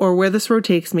life or where this road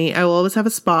takes me, I will always have a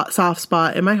soft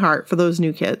spot in my heart for those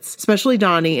New Kids, especially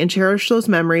Donnie, and cherish those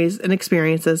memories and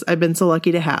experiences I've been so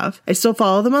lucky to have. I still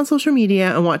follow them on social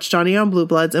media and watch Donnie on Blue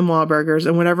Bloods and Wahlburgers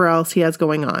and whatever else he has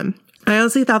going on. I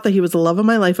honestly thought that he was the love of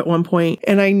my life at one point,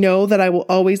 and I know that I will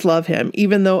always love him,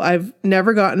 even though I've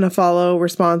never gotten a follow,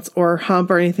 response, or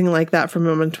hump or anything like that from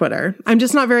him on Twitter. I'm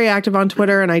just not very active on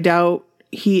Twitter, and I doubt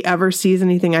he ever sees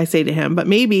anything I say to him, but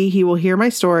maybe he will hear my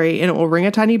story and it will ring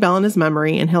a tiny bell in his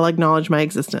memory and he'll acknowledge my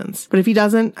existence. But if he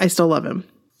doesn't, I still love him.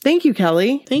 Thank you,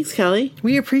 Kelly. Thanks, Kelly.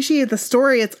 We appreciate the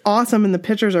story. It's awesome and the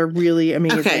pictures are really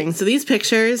amazing. Okay, so these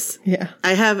pictures, yeah,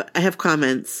 I have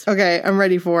comments. Okay, I'm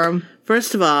ready for them.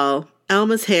 First of all,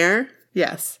 Alma's hair,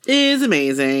 yes, is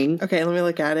amazing. Okay, let me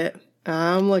look at it.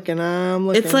 I'm looking.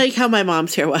 It's like how my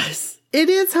mom's hair was. It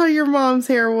is how your mom's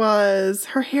hair was.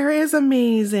 Her hair is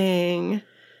amazing.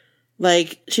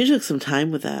 Like, she took some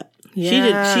time with that.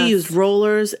 Yes. She used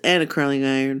rollers and a curling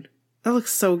iron. That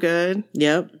looks so good.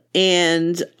 Yep.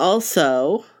 And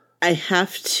also, I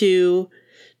have to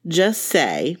just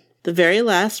say, the very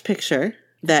last picture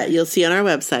that you'll see on our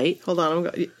website. Hold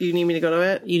on. You need me to go to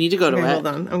it? You need to go to it. Hold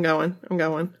on. I'm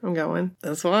going.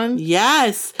 This one?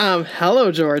 Yes.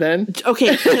 Hello, Jordan.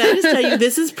 Okay, can I just tell you,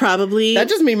 this is probably... That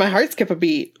just made my heart skip a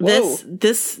beat. Whoa.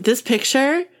 This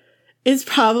picture is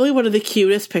probably one of the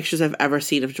cutest pictures I've ever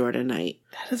seen of Jordan Knight.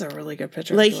 That is a really good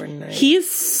picture of Jordan Knight. He's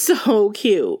so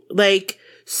cute. Like,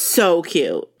 so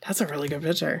cute. That's a really good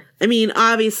picture. I mean,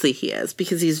 obviously he is,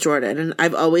 because he's Jordan, and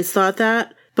I've always thought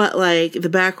that. But, like, the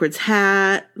backwards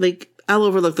hat, like, I'll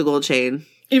overlook the gold chain.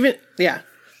 Yeah.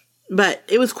 But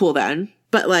it was cool then.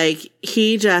 But, like,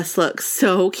 he just looks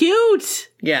so cute.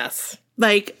 Yes.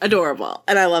 Like, adorable.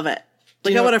 And I love it.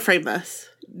 Like, I want to frame this.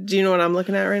 Do you know what I'm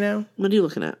looking at right now? What are you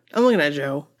looking at? I'm looking at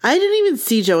Joe. I didn't even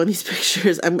see Joe in these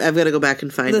pictures. I've got to go back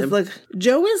and find him. Look,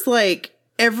 Joe is like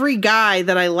every guy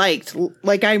that I liked.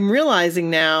 Like, I'm realizing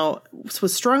now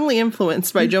was strongly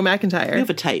influenced by Joe McIntyre. You have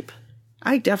a type.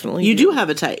 I definitely You do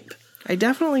have a type. I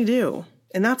definitely do.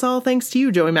 And that's all thanks to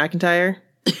you, Joey McIntyre.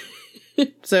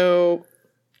 So,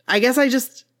 I guess I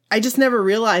just never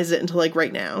realized it until, like,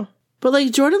 right now. But,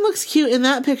 like, Jordan looks cute in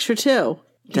that picture, too.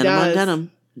 Denim on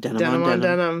denim. Denim on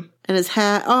denim. And his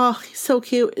hat. Oh, he's so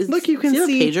cute. Look, you can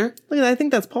see. A pager? Look at that. I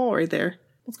think that's Paul right there.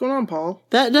 What's going on, Paul?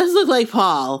 That does look like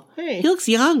Paul. Hey. He looks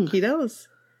young. He does.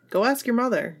 Go ask your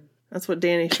mother. That's what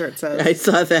Danny's shirt says. I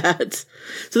saw that.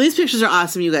 So these pictures are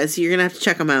awesome, you guys. So you're going to have to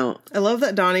check them out. I love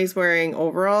that Donnie's wearing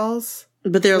overalls.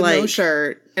 But they're with like... no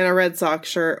shirt and a Red Sox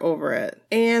shirt over it.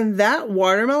 And that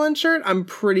watermelon shirt, I'm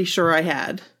pretty sure I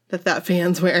had. That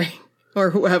fan's wearing. Or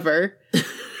whoever.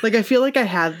 Like, I feel like I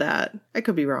had that. I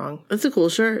could be wrong. That's a cool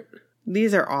shirt.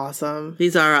 These are awesome.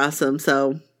 These are awesome.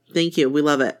 So... thank you. We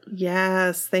love it.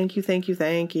 Yes. Thank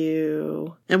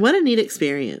you. And what a neat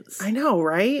experience. I know,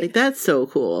 right? Like, that's so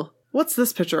cool. What's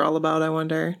this picture all about, I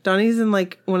wonder? Donnie's in,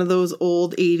 like, one of those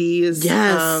old 80s.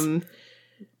 Yes.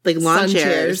 Like lawn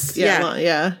chairs.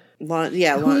 Yeah.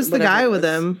 Who's the guy with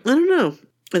him? I don't know.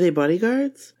 Are they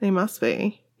bodyguards? They must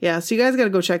be. Yeah, so you guys got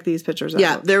to go check these pictures out.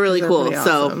 Yeah, they're really cool.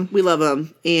 Awesome. So we love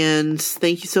them. And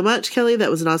thank you so much, Kelly. That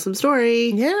was an awesome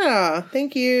story. Yeah,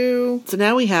 thank you. So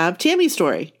now we have Tammy's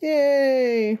story.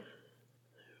 Yay.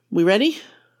 We ready?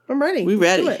 I'm ready. We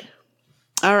ready. Let's do it.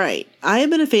 All right. I have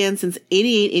been a fan since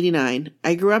 88, 89.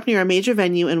 I grew up near a major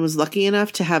venue and was lucky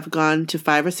enough to have gone to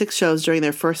 5 or 6 shows during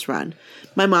their first run.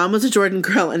 My mom was a Jordan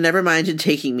girl and never minded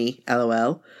taking me.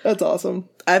 LOL. That's awesome.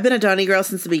 I've been a Donnie girl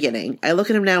since the beginning. I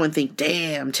look at him now and think,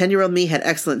 damn, 10-year-old me had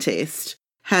excellent taste.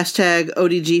 Hashtag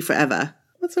ODG forever.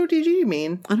 What's ODG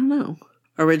mean? I don't know.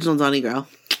 Original Donnie girl.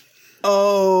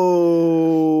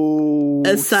 Oh.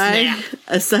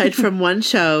 Aside from one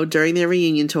show during their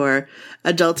reunion tour,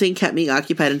 adulting kept me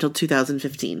occupied until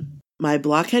 2015. my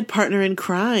blockhead partner in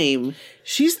crime.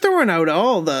 She's throwing out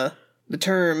all the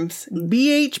terms.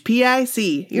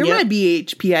 BHPIC. You're my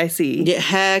BHPIC. Yeah,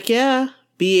 heck yeah.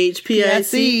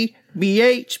 BHPIC.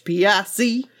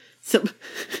 BHPIC. So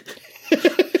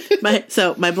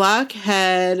my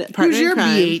blockhead partner Who's your in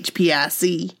crime.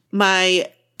 BHPIC?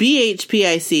 My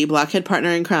BHPIC, blockhead partner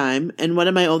in crime, and one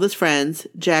of my oldest friends,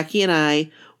 Jackie, and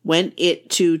I went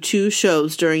to 2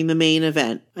 shows during the main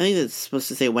event. I think that's supposed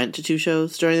to say went to 2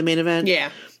 shows during the main event.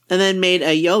 Yeah. And then made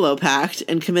a YOLO pact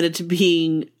and committed to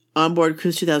being on board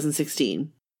Cruise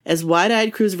 2016. As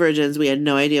wide-eyed cruise virgins, we had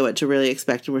no idea what to really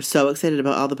expect and were so excited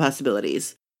about all the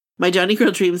possibilities. My Johnny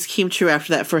Girl dreams came true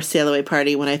after that first sail away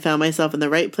party when I found myself in the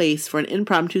right place for an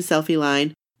impromptu selfie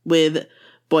line with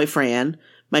Boy Fran,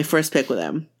 my first pic with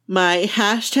him. My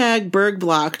hashtag Berg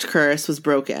blocked curse was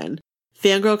broken.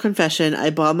 Fangirl confession,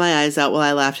 I bawled my eyes out while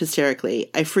I laughed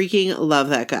hysterically. I freaking love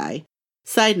that guy.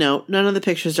 Side note, none of the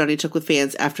pictures Johnny took with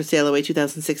fans after Sail Away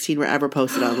 2016 were ever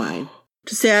posted online.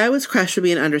 To say I was crushed would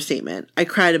be an understatement. I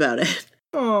cried about it.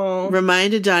 Oh.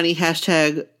 Reminded Johnny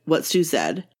hashtag what Stu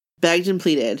said. Begged and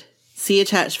pleaded. See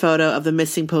attached photo of the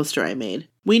missing poster I made.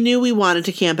 We knew we wanted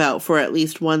to camp out for at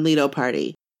least one Lido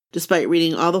party, despite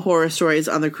reading all the horror stories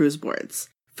on the cruise boards.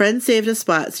 Friends saved us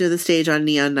spots near the stage on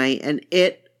Neon Night, and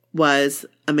it was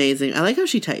amazing. I like how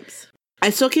she types. I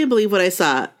still can't believe what I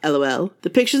saw, LOL. The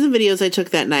pictures and videos I took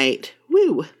that night.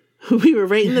 Woo! We were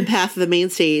right in the path of the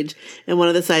main stage and one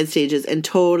of the side stages and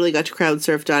totally got to crowd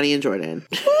surf Donnie and Jordan.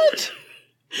 What?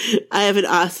 I have an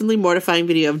awesomely mortifying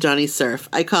video of Johnny's surf.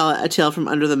 I call it a tale from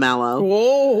under the mallow.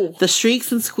 Whoa. The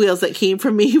shrieks and squeals that came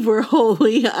from me were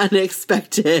wholly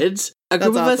unexpected. A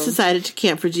group of us decided to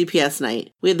camp for GPS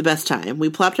night. We had the best time. We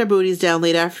plopped our booties down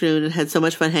late afternoon and had so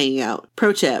much fun hanging out.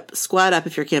 Pro tip, squat up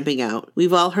if you're camping out.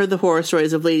 We've all heard the horror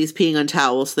stories of ladies peeing on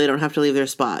towels so they don't have to leave their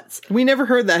spots. We never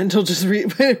heard that until just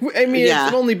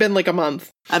it's only been like a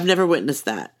month. I've never witnessed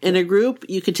that. In a group,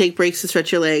 you can take breaks to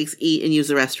stretch your legs, eat, and use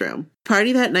the restroom.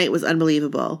 Party that night was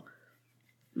unbelievable.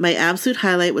 My absolute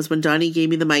highlight was when Donnie gave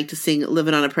me the mic to sing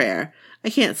Livin' on a Prayer. I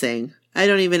can't sing. I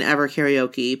don't even ever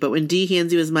karaoke, but when Dee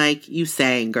hands you his mic, you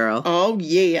sang, girl. Oh,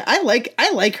 yeah. I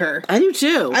like her. I do,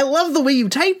 too. I love the way you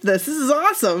type this. This is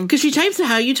awesome. Because she types it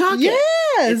how you talk yes.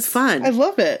 it. It's fun. I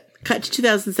love it. Cut to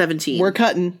 2017. We're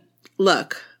cutting.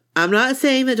 Look, I'm not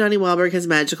saying that Donnie Wahlberg has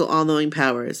magical all-knowing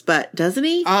powers, but doesn't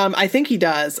he? I think he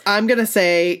does. I'm going to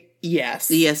say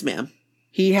yes. Yes, ma'am.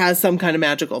 He has some kind of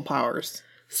magical powers.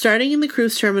 Starting in the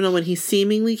cruise terminal when he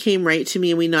seemingly came right to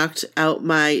me and we knocked out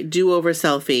my do-over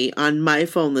selfie on my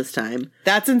phone this time.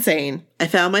 That's insane. I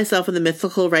found myself in the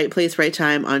mythical right place, right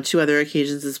time on 2 other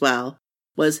occasions as well.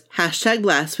 Was hashtag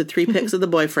blessed with 3 pics of the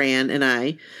boyfriend and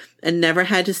I, and never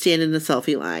had to stand in a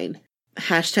selfie line.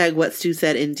 Hashtag what Stu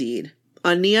said indeed.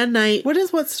 On Neon Night... What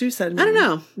is what Stu said? I don't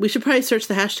know. We should probably search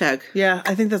the hashtag. Yeah,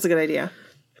 I think that's a good idea.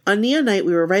 On Neon Night,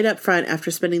 we were right up front after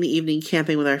spending the evening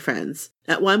camping with our friends.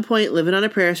 At one point, Livin' on a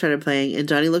Prayer started playing, and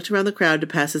Johnny looked around the crowd to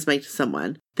pass his mic to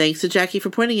someone. Thanks to Jackie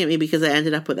for pointing at me because I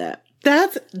ended up with it.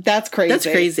 That's crazy. That's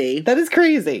crazy. That is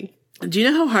crazy. Do you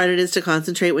know how hard it is to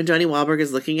concentrate when Johnny Wahlberg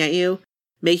is looking at you,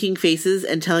 making faces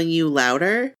and telling you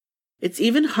louder? It's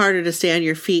even harder to stay on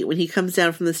your feet when he comes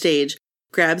down from the stage,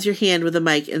 grabs your hand with a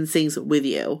mic, and sings with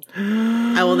you.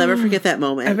 I will never forget that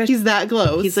moment. I bet he's that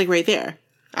close. He's like right there.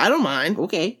 I don't mind.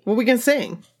 Okay. What we can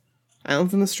sing?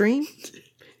 Islands in the Stream?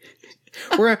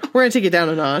 we're gonna take it down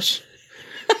a notch.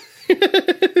 We'll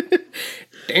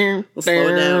slow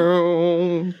it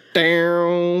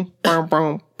down.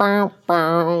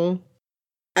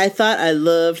 I thought I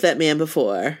loved that man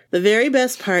before. The very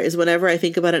best part is whenever I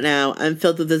think about it now, I'm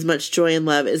filled with as much joy and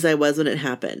love as I was when it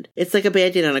happened. It's like a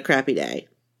Band-Aid on a crappy day.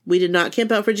 We did not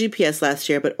camp out for GPS last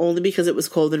year, but only because it was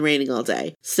cold and raining all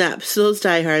day. Snaps to those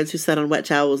diehards who sat on wet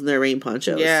towels in their rain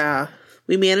ponchos. Yeah.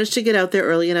 We managed to get out there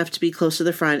early enough to be close to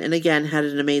the front and again had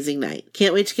an amazing night.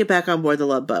 Can't wait to get back on board the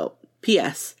Love Boat.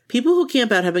 P.S. People who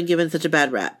camp out have been given such a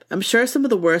bad rap. I'm sure some of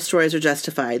the worst stories are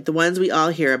justified, the ones we all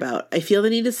hear about. I feel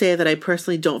the need to say that I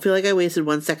personally don't feel like I wasted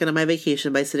 1 second of my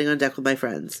vacation by sitting on deck with my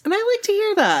friends. And I like to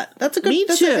hear that. That's a good... Me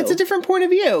too. It's a different point of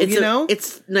view, you know?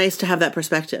 It's nice to have that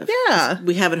perspective. Yeah.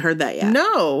 We haven't heard that yet.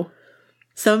 No.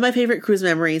 Some of my favorite cruise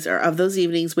memories are of those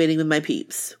evenings waiting with my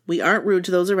peeps. We aren't rude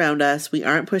to those around us. We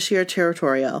aren't pushy or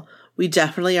territorial. We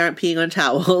definitely aren't peeing on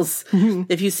towels.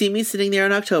 If you see me sitting there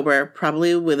in October,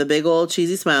 probably with a big old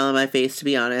cheesy smile on my face, to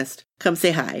be honest, come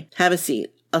say hi. Have a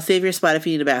seat. I'll save your spot if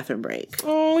you need a bathroom break.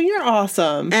 Oh, you're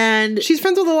awesome. And she's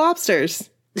friends with the lobsters.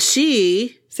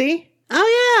 See?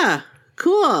 Oh, yeah.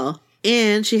 Cool.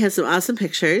 And she has some awesome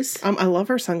pictures. I love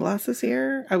her sunglasses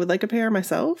here. I would like a pair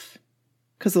myself.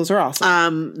 Because those are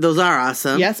awesome. Those are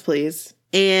awesome. Yes, please.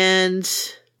 And,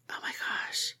 oh my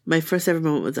gosh, my first ever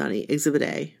moment with Donnie, Exhibit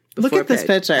A. Look at this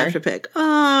picture. After pick.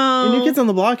 Oh. And New Kids on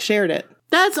the Block shared it.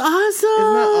 That's awesome.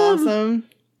 Isn't that awesome?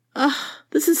 Oh,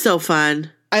 this is so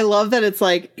fun. I love that it's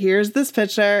like, here's this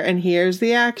picture and here's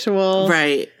the actual.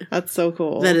 Right. That's so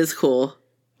cool. That is cool.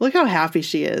 Look how happy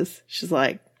she is. She's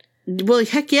like, well,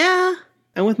 heck yeah.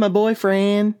 I'm with my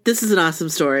boyfriend. This is an awesome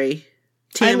story.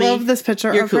 Tammy, I love this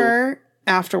picture of cool. her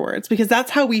afterwards because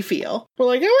that's how we feel. We're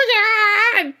like,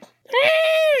 oh my God.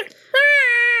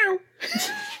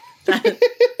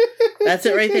 That's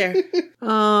it right there.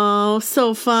 Oh,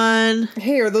 so fun.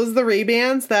 Hey, are those the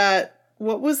Ray-Bans that,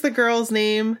 what was the girl's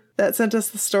name that sent us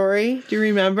the story? Do you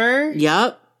remember?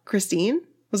 Yep. Christine?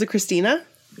 Was it Christina?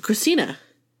 Christina.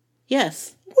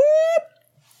 Yes. Whoop!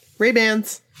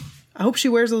 Ray-Bans. I hope she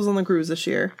wears those on the cruise this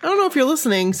year. I don't know if you're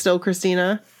listening still,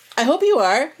 Christina. I hope you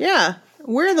are. Yeah.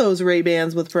 Wear those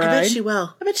Ray-Bans with pride. I bet she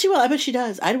will. I bet she will. I bet she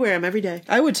does. I'd wear them every day.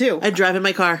 I would too. I'd drive in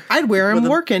my car. I'd wear them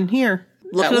working here.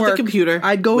 Looking at the computer.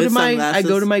 I'd go to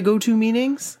my go-to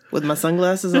meetings with my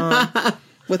sunglasses on,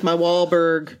 with my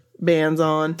Wahlberg bands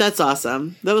on. That's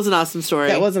awesome. That was an awesome story.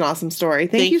 That was an awesome story.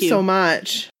 Thank you so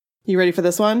much. You ready for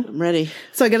this one? I'm ready.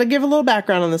 So I got to give a little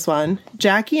background on this one.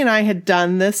 Jackie and I had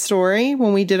done this story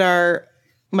when we did our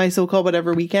My So-Called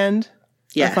Whatever weekend.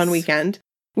 Yes. Our fun weekend.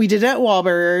 We did it at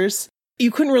Wahlburgers.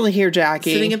 You couldn't really hear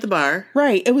Jackie. Sitting at the bar.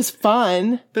 Right. It was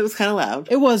fun. But it was kind of loud.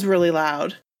 It was really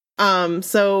loud.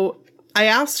 So I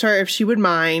asked her if she would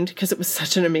mind, because it was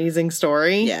such an amazing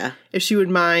story. Yeah. If she would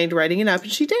mind writing it up,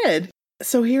 and she did.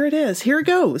 So here it is. Here it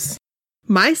goes.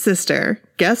 My sister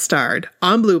guest starred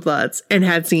on Blue Bloods and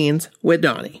had scenes with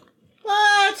Donnie.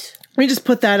 What? Let me just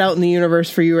put that out in the universe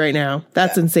for you right now.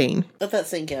 That's insane. Let that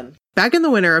sink in. Back in the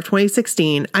winter of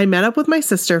 2016, I met up with my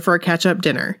sister for a catch-up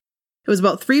dinner. It was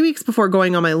about 3 weeks before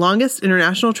going on my longest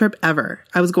international trip ever.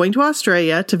 I was going to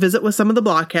Australia to visit with some of the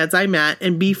blockheads I met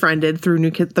and befriended through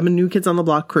the New Kids on the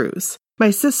Block cruise.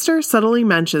 My sister subtly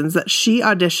mentions that she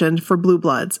auditioned for Blue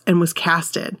Bloods and was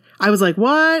casted. I was like,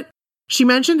 what? She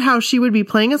mentioned how she would be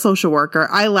playing a social worker.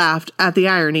 I laughed at the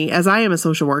irony, as I am a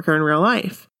social worker in real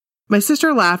life. My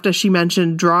sister laughed as she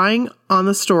mentioned drawing on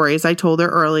the stories I told her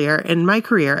earlier in my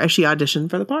career as she auditioned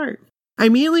for the part. I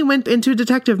immediately went into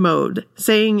detective mode,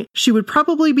 saying she would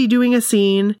probably be doing a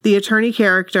scene, the attorney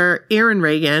character, Aaron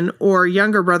Reagan, or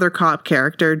younger brother cop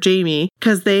character, Jamie,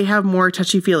 because they have more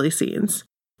touchy-feely scenes.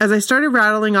 As I started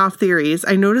rattling off theories,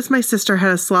 I noticed my sister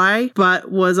had a sly,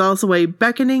 but was also a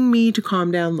beckoning me to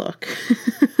calm down look.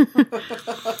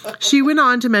 She went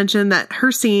on to mention that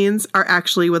her scenes are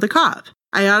actually with a cop.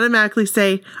 I automatically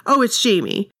say, oh, it's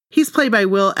Jamie. He's played by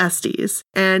Will Estes,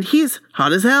 and he's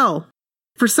hot as hell.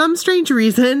 For some strange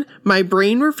reason, my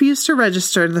brain refused to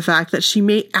register the fact that she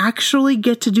may actually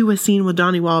get to do a scene with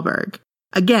Donnie Wahlberg.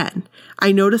 Again,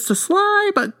 I noticed a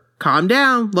sly but calm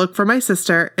down look for my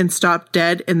sister and stopped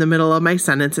dead in the middle of my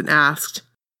sentence and asked,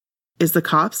 is the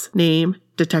cop's name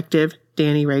Detective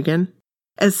Danny Reagan?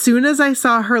 As soon as I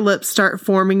saw her lips start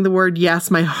forming the word yes,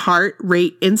 my heart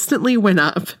rate instantly went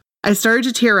up. I started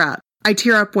to tear up. I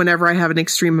tear up whenever I have an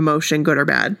extreme emotion, good or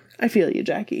bad. I feel you,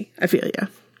 Jackie. I feel you.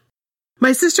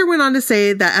 My sister went on to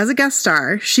say that as a guest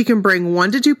star, she can bring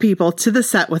 1 to 2 people to the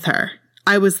set with her.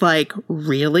 I was like,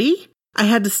 really? I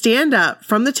had to stand up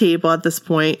from the table at this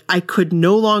point. I could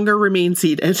no longer remain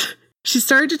seated. She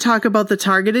started to talk about the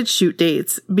targeted shoot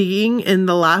dates being in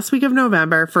the last week of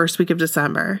November, first week of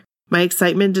December. My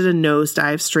excitement did a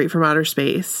nosedive straight from outer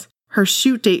space. Her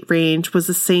shoot date range was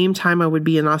the same time I would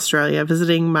be in Australia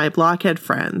visiting my blockhead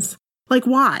friends. Like,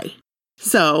 why?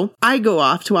 So, I go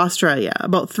off to Australia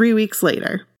about 3 weeks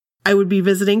later. I would be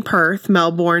visiting Perth,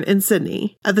 Melbourne, and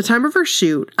Sydney. At the time of her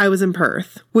shoot, I was in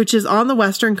Perth, which is on the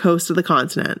western coast of the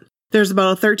continent. There's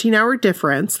about a 13-hour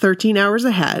difference, 13 hours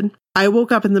ahead. I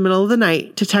woke up in the middle of the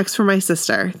night to text from my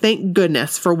sister. Thank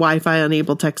goodness for Wi-Fi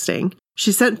enabled texting.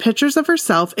 She sent pictures of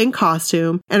herself in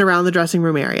costume and around the dressing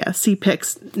room area. See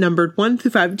pics numbered 1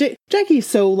 through 5. Jackie's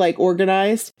so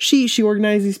organized. She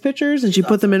organized these pictures and she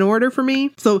put them in order for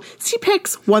me. So see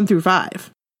pics 1 through 5.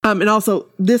 And also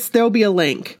there'll be a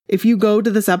link. If you go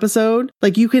to this episode,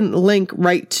 you can link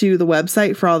right to the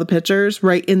website for all the pictures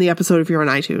right in the episode if you're on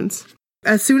iTunes.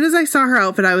 As soon as I saw her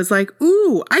outfit, I was like,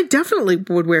 ooh, I definitely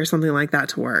would wear something like that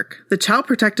to work. The Child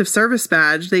Protective Service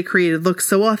badge they created looks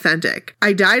so authentic.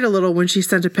 I died a little when she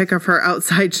sent a pic of her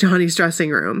outside Donnie's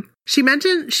dressing room. She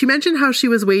mentioned how she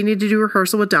was waiting to do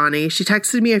rehearsal with Donnie. She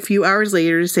texted me a few hours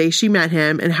later to say she met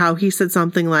him and how he said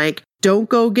something like, don't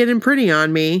go getting pretty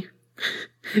on me.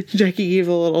 Jackie gave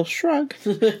a little shrug.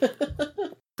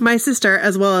 My sister,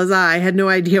 as well as I, had no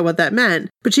idea what that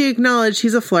meant, but she acknowledged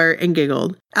he's a flirt and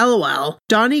giggled. LOL.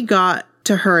 Donnie got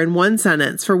to her in one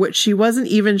sentence, for which she wasn't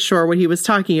even sure what he was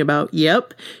talking about.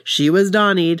 Yep, she was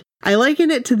Donnied. I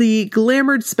liken it to the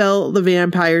glamoured spell the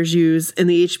vampires use in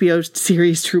the HBO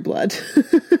series True Blood.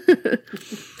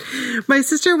 My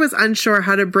sister was unsure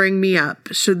how to bring me up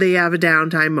should they have a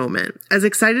downtime moment. As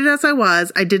excited as I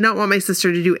was, I did not want my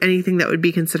sister to do anything that would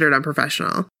be considered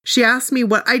unprofessional. She asked me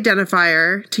what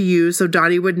identifier to use so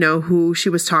Donnie would know who she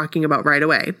was talking about right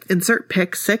away. Insert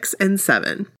pick 6 and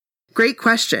 7. Great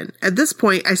question. At this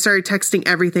point, I started texting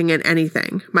everything and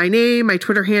anything. My name, my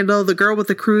Twitter handle, the girl with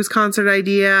the cruise concert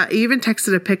idea. I even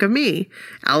texted a pic of me.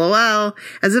 LOL.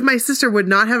 As if my sister would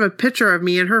not have a picture of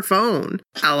me in her phone.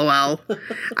 LOL.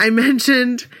 I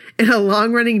mentioned in a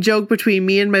long-running joke between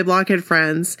me and my blockhead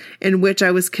friends, in which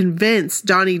I was convinced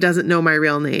Donnie doesn't know my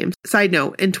real name. Side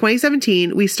note, in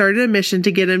 2017, we started a mission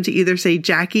to get him to either say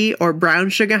Jackie or Brown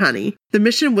Sugar Honey. The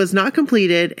mission was not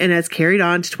completed and has carried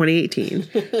on to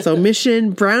 2018. So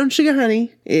Mission Brown Sugar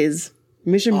Honey is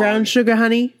Mission Brown Sugar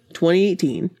Honey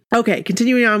 2018. Okay,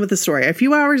 continuing on with the story. A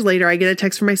few hours later, I get a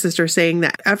text from my sister saying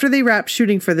that after they wrapped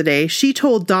shooting for the day, she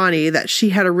told Donnie that she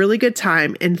had a really good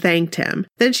time and thanked him.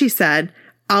 Then she said,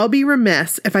 I'll be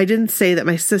remiss if I didn't say that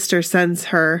my sister sends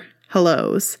her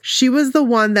hellos. She was the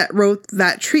one that wrote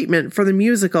that treatment for the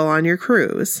musical on your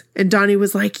cruise. And Donnie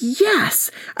was like, yes,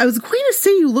 I was going to say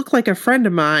you look like a friend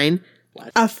of mine.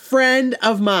 What? A friend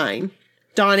of mine.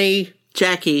 Donnie.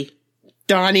 Jackie.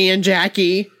 Donnie and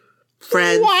Jackie.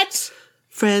 Friends. What?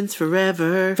 Friends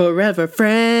forever. Forever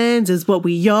friends is what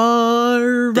we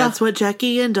are. That's what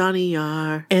Jackie and Donnie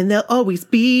are. And they'll always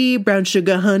be Brown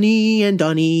Sugar Honey and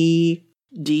Donnie.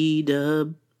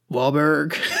 D-Dub.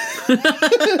 Wahlberg.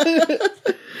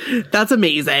 That's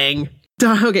amazing.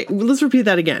 Okay, let's repeat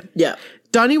that again. Yeah.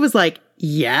 Donnie was like,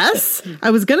 yes,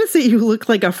 I was going to say you look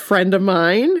like a friend of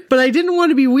mine, but I didn't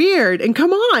want to be weird. And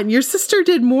come on, your sister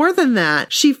did more than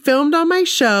that. She filmed on my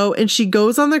show and she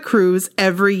goes on the cruise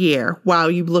every year. Wow,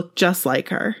 you look just like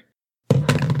her.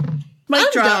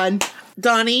 I'm done.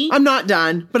 Donnie. I'm not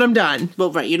done, but I'm done.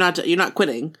 Well, right, you're not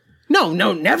quitting. No,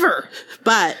 never.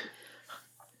 But,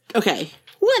 okay.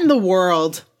 What in the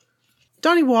world?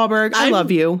 Donnie Wahlberg, I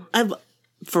love you.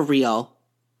 For real.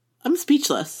 I'm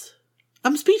speechless.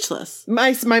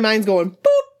 My mind's going,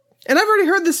 boop. And I've already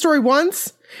heard this story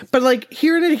once, but like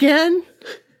hearing it again,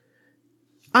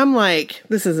 I'm like,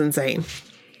 this is insane.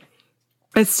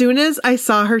 As soon as I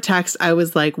saw her text, I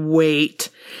was like, wait,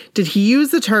 did he use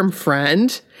the term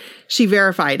friend? She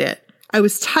verified it. I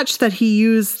was touched that he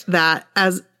used that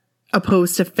as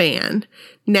opposed to fan.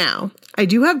 Now, I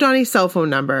do have Donnie's cell phone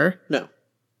number. No.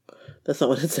 That's not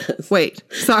what it says. Wait,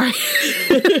 sorry.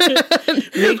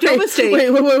 Make no mistake. Wait.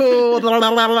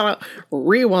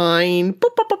 Rewind.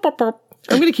 Boop, boop, boop, boop, boop.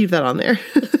 I'm going to keep that on there.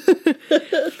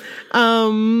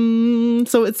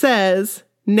 So it says,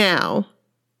 now,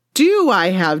 do I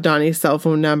have Donnie's cell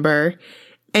phone number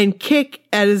and kick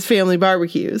at his family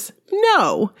barbecues?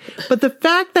 No. But the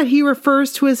fact that he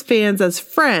refers to his fans as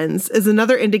friends is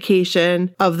another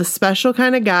indication of the special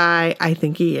kind of guy I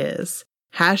think he is.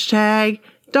 Hashtag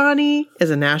Donnie is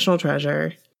a national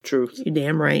treasure. Truth. You're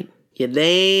damn right. You're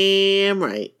damn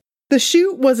right. The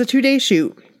shoot was a 2-day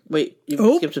shoot. Wait,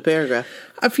 you skipped a paragraph.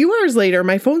 A few hours later,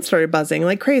 my phone started buzzing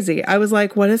like crazy. I was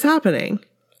like, what is happening?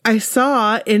 I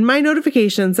saw in my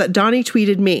notifications that Donnie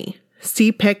tweeted me.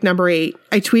 See pic number 8.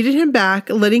 I tweeted him back,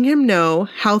 letting him know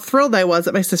how thrilled I was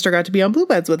that my sister got to be on Blue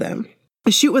Beds with him.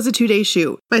 The shoot was a 2-day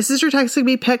shoot. My sister texted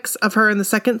me pics of her in the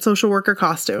second social worker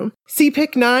costume. See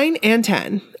pic 9 and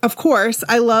 10. Of course,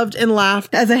 I loved and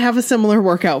laughed as I have a similar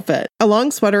work outfit. A long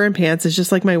sweater and pants is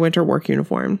just like my winter work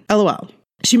uniform. LOL.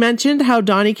 She mentioned how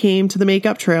Donnie came to the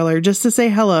makeup trailer just to say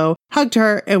hello, hugged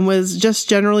her, and was just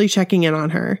generally checking in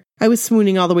on her. I was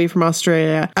swooning all the way from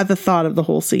Australia at the thought of the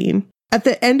whole scene. At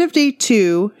the end of day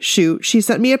 2 shoot, she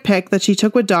sent me a pic that she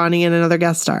took with Donnie and another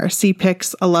guest star. See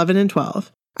pics 11 and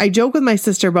 12. I joke with my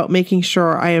sister about making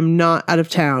sure I am not out of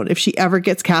town if she ever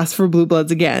gets cast for Blue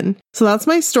Bloods again. So that's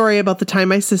my story about the time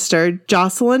my sister,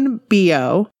 Jocelyn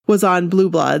Bio, was on Blue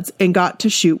Bloods and got to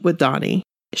shoot with Donnie.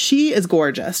 She is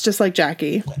gorgeous, just like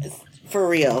Jackie. For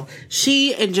real.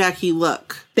 She and Jackie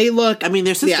look. They look... I mean,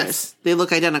 they're sisters. Yes. They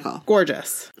look identical.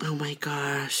 Gorgeous. Oh my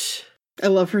gosh. I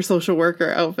love her social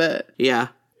worker outfit. Yeah.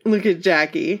 Look at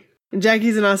Jackie. And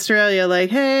Jackie's in Australia like,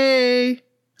 hey,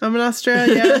 I'm in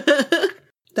Australia.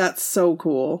 That's so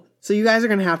cool. So you guys are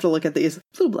going to have to look at these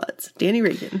Blue Bloods. Danny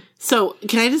Reagan. So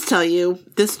can I just tell you,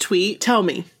 this tweet. Tell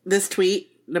me. This tweet,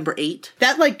 number 8.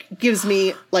 That gives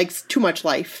me too much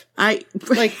life.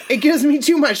 It gives me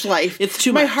too much life. It's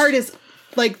too much. My heart is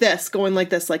like this, going like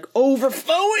this,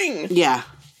 overflowing. Yeah.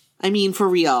 I mean, for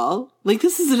real.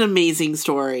 This is an amazing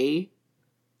story.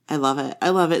 I love it. I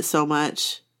love it so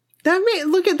much. That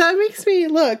makes me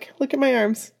look at my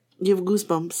arms. You have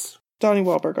goosebumps. Donnie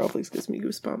Wahlberg always gives me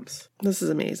goosebumps. This is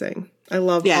amazing. I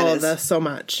love all of this so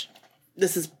much.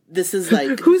 This is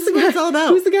like who's the guy? It's all about.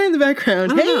 Who's the guy in the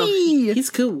background? I don't know. He's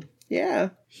cool. Yeah.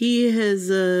 He has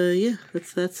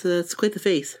that's quite the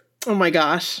face. Oh my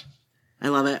gosh. I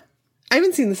love it. I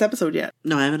haven't seen this episode yet.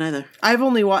 No, I haven't either. I've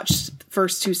only watched the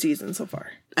first 2 seasons so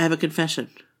far. I have a confession.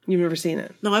 You've never seen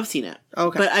it? No, I've seen it.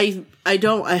 Okay. But I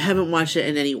haven't watched it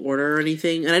in any order or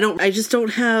anything. And I don't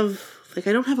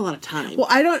have a lot of time. Well,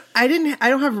 I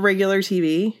don't have regular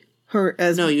TV.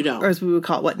 No, you don't. Or as we would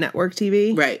call it, network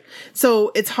TV. Right.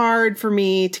 So it's hard for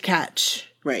me to catch.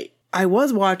 Right. I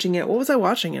was watching it. What was I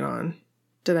watching it on?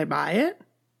 Did I buy it?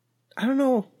 I don't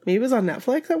know. Maybe it was on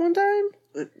Netflix at one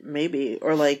time? Maybe.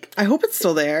 Or like... I hope it's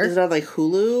still there. Is it on like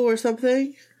Hulu or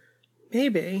something?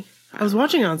 Maybe. I was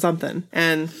watching it on something.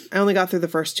 And I only got through the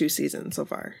first 2 seasons so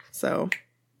far. So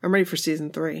I'm ready for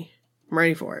season 3. I'm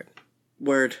ready for it.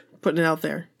 Word. Putting it out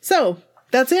there. So...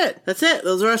 That's it. That's it.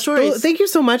 Those are our stories. Well, thank you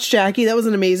so much, Jackie. That was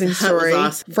an amazing story. That was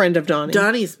awesome. Friend of Donnie.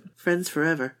 Donnie's friends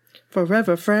forever.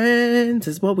 Forever friends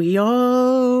is what we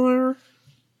are.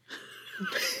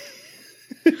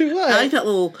 What? I like that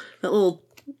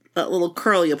little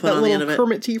curl you put on the end of it.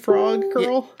 Kermit T. Frog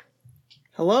curl. Yeah.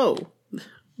 Hello.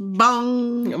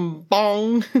 Bong.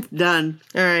 Bong. Done.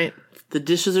 All right. The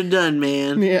dishes are done,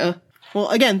 man. Yeah. Well,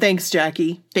 again, thanks,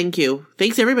 Jackie. Thank you.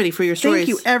 Thanks, everybody, for your stories. Thank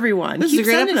you, everyone. This is a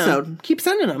great episode. Keep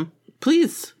sending them.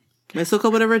 Please.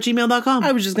 MySoCalWhatever@gmail.com.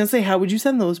 I was just going to say, how would you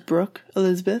send those, Brooke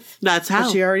Elizabeth? That's how.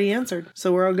 But she already answered,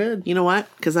 so we're all good. You know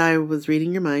what? Because I was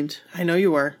reading your mind. I know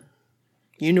you were.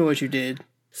 You knew what you did.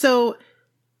 So,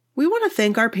 we want to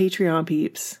thank our Patreon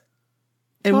peeps.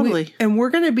 And totally.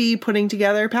 We're going to be putting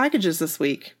together packages this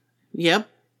week. Yep.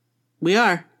 We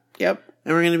are. Yep.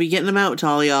 And we're going to be getting them out to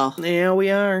all y'all. Yeah,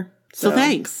 we are. So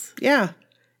thanks. Yeah.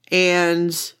 And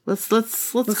let's call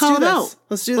them out.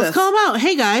 Let's do this. Let's call them out.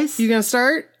 Hey, guys. You going to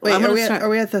start? Wait, are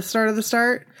we at the start of the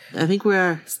start? I think we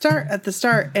are. Start at the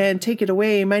start and take it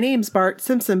away. My name's Bart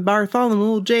Simpson,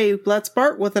 Bartholomew J. Let's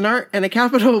Bart with an art and a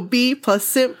capital B plus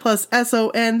Simp plus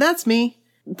S-O-N. That's me.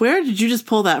 Where did you just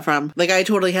pull that from? Like, I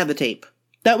totally had the tape.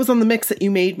 That was on the mix that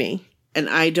you made me. And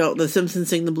the Simpsons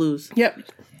sing the blues. Yep.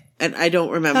 And I don't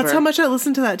remember. That's how much I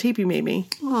listened to that tape you made me.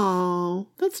 Oh,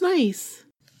 that's nice.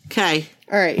 Okay.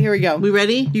 All right, here we go. We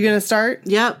ready? You gonna start?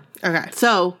 Yep. Okay.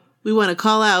 So, we want to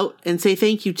call out and say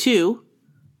thank you to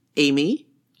Amy,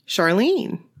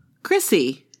 Charlene,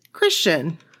 Chrissy,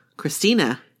 Christian,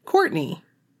 Christina, Courtney,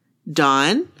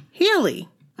 Dawn, Haley,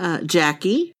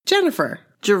 Jackie, Jennifer,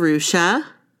 Jerusha,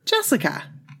 Jessica,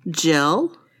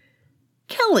 Jill,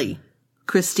 Kelly,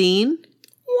 Christine,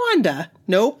 Wanda.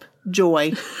 Nope.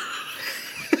 Joy.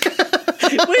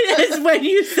 When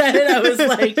you said it, I was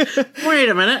like, wait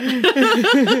a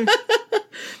minute.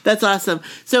 That's awesome.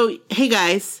 So, hey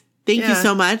guys, thank you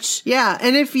so much. Yeah.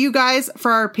 And if you guys,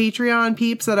 for our Patreon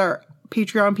peeps that are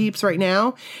Patreon peeps right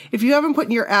now, if you haven't put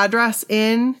your address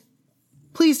in,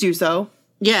 please do so.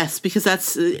 Yes, because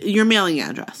that's your mailing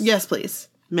address. Yes, please.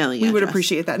 Mailing address. We would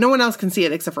appreciate that. No one else can see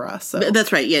it except for us. So.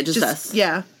 That's right. Yeah, just us.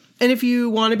 Yeah. And if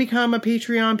you want to become a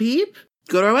Patreon peep,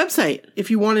 go to our website.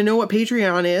 If you want to know what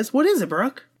Patreon is, what is it,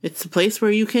 Brooke? It's a place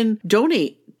where you can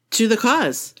donate to the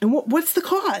cause. And what's the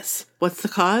cause? What's the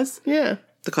cause? Yeah.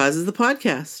 The cause is the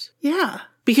podcast. Yeah.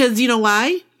 Because you know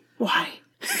why? Why?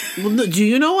 Well, do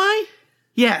you know why?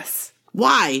 Yes.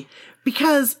 Why?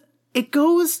 Because it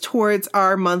goes towards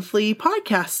our monthly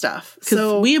podcast stuff.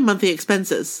 So we have monthly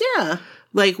expenses. Yeah.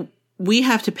 Like, we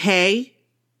have to pay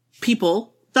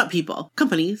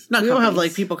companies. We don't have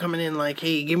like people coming in like,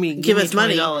 hey, give us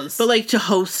money. $20. But like to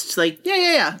host, like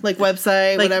yeah, like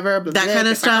website, like, whatever, that kind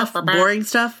of stuff, boring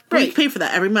stuff. Right. We pay for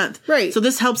that every month, right? So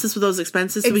this helps us with those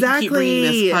expenses, so we can keep bringing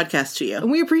this podcast to you, and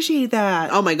we appreciate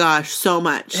that. Oh my gosh, so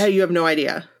much! Hey, you have no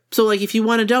idea. So like, if you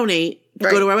want to donate,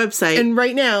 go to our website. And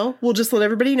right now, we'll just let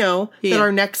everybody know that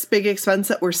our next big expense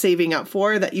that we're saving up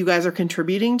for, that you guys are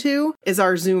contributing to, is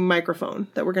our Zoom microphone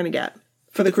that we're going to get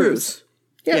for the cruise.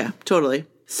 Yeah, totally.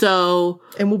 So,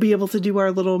 and we'll be able to do our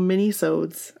little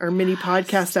mini-sodes, our mini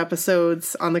podcast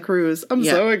episodes on the cruise. I'm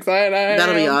so excited.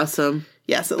 That'll be awesome.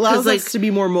 Yes, it allows us to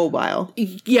be more mobile.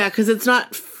 Yeah, because it's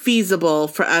not feasible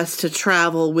for us to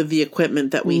travel with the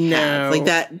equipment that we have. Like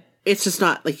that, it's just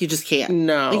not, like, you just can't.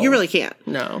 No. Like, you really can't.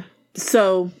 No.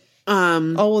 So,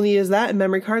 all we'll need is that and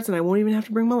memory cards, and I won't even have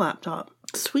to bring my laptop.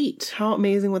 Sweet. How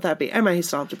amazing would that be? I might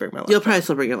still have to bring my laptop. You'll probably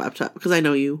still bring your laptop, because I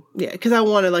know you. Yeah, because I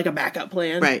wanted like a backup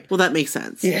plan. Right. Well, that makes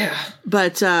sense. Yeah.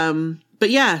 But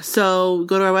yeah, so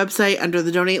go to our website under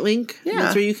the donate link. Yeah.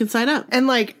 That's where you can sign up. And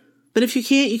like, but if you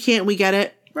can't, we get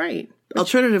it. Right.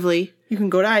 Alternatively, You can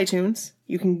go to iTunes.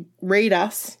 You can rate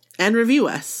us. and review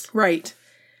us. Right.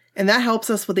 And that helps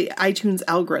us with the iTunes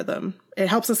algorithm. It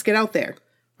helps us get out there.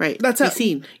 Right. That's Be how,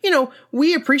 seen.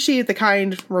 we appreciate the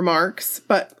kind remarks,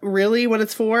 but really what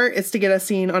it's for is to get us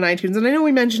seen on iTunes. And I know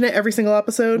we mention it every single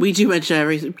episode. We do mention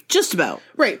everything, just about.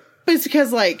 Right. But it's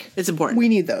because, It's important. we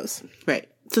need those. Right.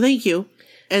 So thank you.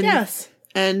 And Yes.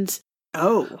 And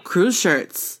Oh. cruise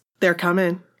shirts. They're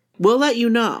coming. We'll let you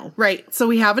know. Right. So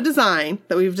we have a design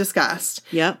that we've discussed.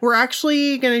 Yep. We're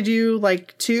actually going to do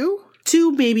like 2,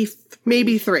 2,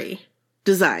 maybe 3.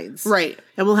 designs. Right.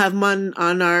 And we'll have one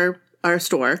on our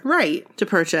store Right. to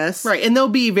purchase. Right. And they'll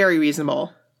be very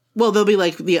reasonable. Well, they'll be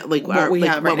like What we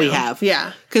have right we now. have.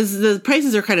 Yeah. Because the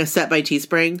prices are kind of set by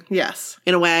Teespring Yes.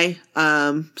 in a way.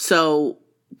 So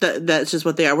that's just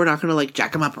what they are. We're not going to like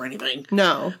jack them up or anything.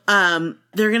 No.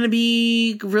 They're going to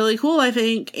be really cool, I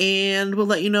think, and we'll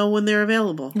let you know when they're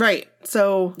available. Right.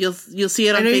 So You'll see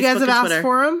it on I know Facebook you guys have and asked Twitter.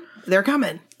 for them. They're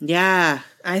coming. Yeah.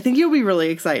 I think you'll be really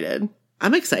excited.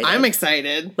 I'm excited. I'm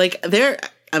excited.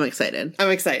 I'm excited. I'm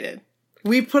excited.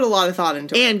 We've put a lot of thought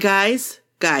into it. And guys,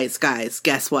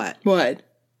 guess what? What?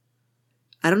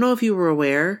 I don't know if you were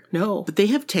aware, No. but they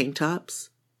have tank tops.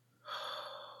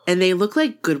 And they look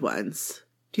like good ones.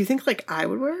 Do you think like I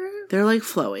would wear it? They're like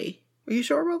flowy. Are you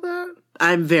sure about that?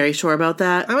 I'm very sure about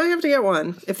that. I might have to get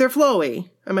one. If they're flowy,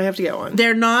 I might have to get one.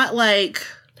 They're not like...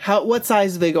 What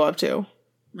size do they go up to?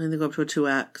 I think they go up to a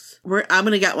 2X. I'm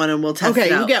going to get one and we'll test it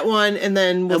Okay, out. you get one and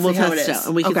then we'll see how it test is. it out.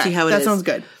 And we can see how it that is. Sounds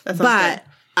good. That sounds But good.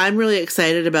 I'm really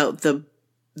excited about the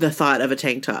thought of a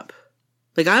tank top.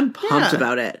 Like, I'm pumped Yeah.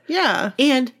 about it. Yeah.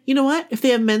 And you know what? If they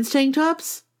have men's tank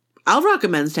tops, I'll rock a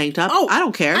men's tank top. Oh, I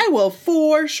don't care. I will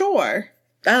for sure.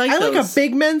 I like I like those. a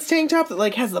big men's tank top that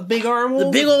like has the big armholes. The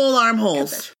big old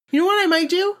armholes. You know what I might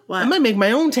do? What? I might make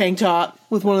my own tank top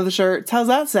with one of the shirts. How's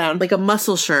that sound? Like a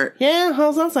muscle shirt. Yeah,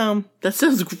 how's that sound? That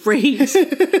sounds great.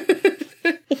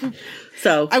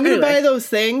 So I'm going to anyway, buy those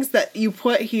things that you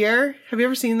put here. Have you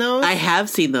ever seen those? I have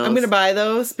seen those. I'm going to buy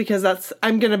those because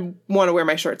I'm going to want to wear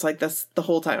my shirts like this the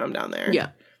whole time I'm down there. Yeah.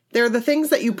 They're the things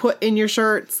that you put in your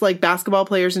shirts, like basketball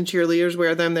players and cheerleaders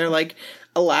wear them. They're like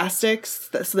elastics,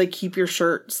 so they keep your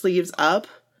shirt sleeves up.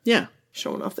 Yeah.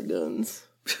 Showing off the guns.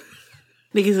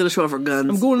 Nikki's going to show off her guns.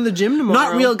 I'm going to the gym tomorrow.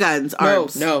 Not real guns,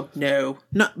 arms. No.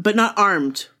 But not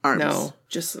armed arms. No,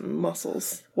 just some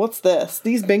muscles. What's this?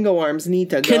 These bingo arms need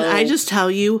to go. Can I just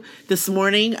tell you, this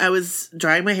morning I was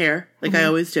drying my hair, like I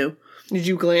always do. Did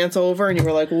you glance over and you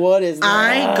were like, what is that?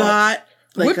 I got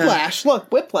like whiplash.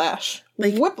 Look, whiplash.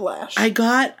 Whiplash. I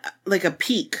got like a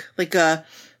peek, like I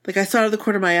saw out of the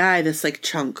corner of my eye this like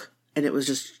chunk, and it was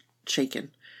just shaking.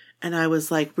 And I was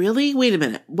like, really? Wait a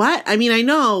minute. What? I mean, I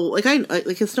know, like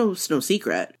it's no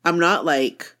secret. I'm not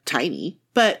like tiny,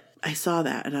 but I saw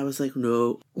that and I was like,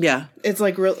 no. Yeah. It's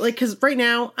like real, like, cause right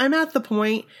now I'm at the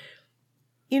point,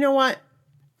 you know what?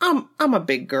 I'm a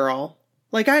big girl.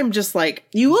 Like, I'm just like,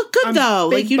 You look good I'm though.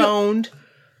 big Like you boned.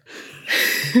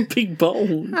 big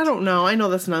bone. I don't know. I know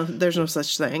there's no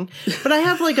such thing, but I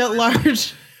have like a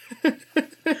large,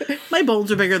 My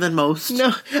bones are bigger than most.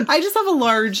 no, I just have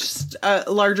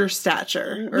a larger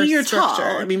stature. Or Well, you're structure.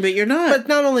 tall. I mean, but you're not. But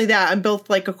not only that, I'm built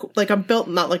I'm built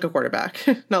not like a quarterback,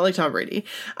 not like Tom Brady.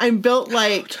 I'm built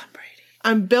like Tom Brady.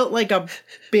 I'm built like a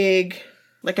big,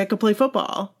 like I could play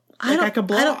football. Like I could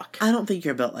block. I don't think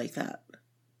you're built like that.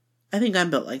 I think I'm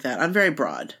built like that. I'm very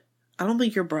broad. I don't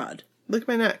think you're broad. Look at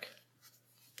my neck.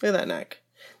 Look at that neck.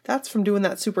 That's from doing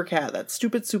that super cat, that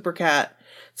stupid super cat.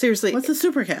 Seriously. What's a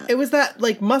super cat? It was that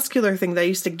like muscular thing that I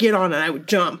used to get on and I would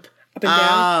jump up and Oh.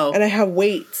 down. And I have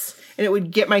weights and it would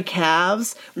get my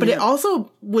calves. But it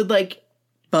also would like,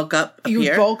 bulk up you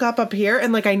here. bulk up here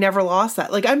and like I never lost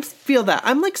that. Like I feel that.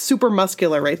 I'm like super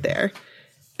muscular right there.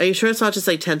 Are you sure it's not just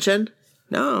like tension?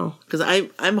 No. Because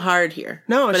I'm hard here.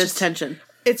 No, but it's it's just- tension.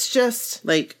 It's just,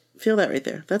 Like, feel that right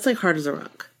there. That's like hard as a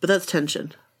rock. But that's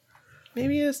tension.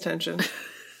 maybe it is tension.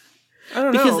 I don't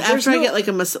know. Because There's after I no- get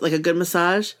like a good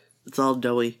massage, it's all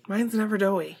doughy. Mine's never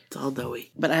doughy. It's all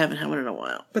doughy. But I haven't had one in a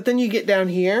while. But then you get down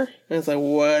here and it's like,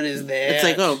 what is that? It's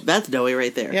like, oh, that's doughy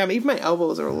right there. Yeah, even my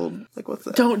elbows are a little like, what's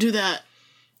that? Don't do that.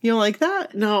 You don't like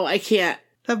that? No, I can't.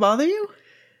 That bother you?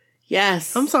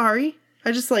 Yes. I'm sorry.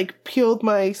 I just like peeled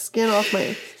my skin off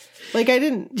my. Like I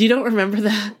didn't. You don't remember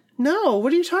that? No,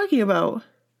 what are you talking about?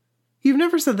 You've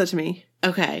never said that to me.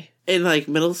 Okay. In like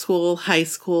middle school, high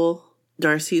school,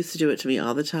 Darcy used to do it to me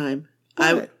all the time.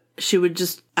 What? She would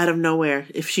just out of nowhere,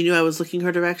 if she knew I was looking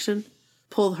her direction,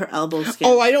 pull her elbow skin.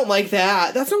 Oh, I don't like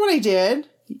that. That's not what I did.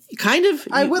 Kind of.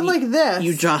 I went like this.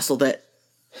 You jostled it.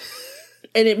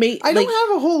 And it made... I don't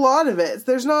have a whole lot of it.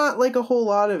 There's not, like, a whole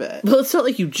lot of it. Well, it's not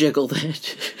like you jiggled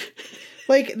it.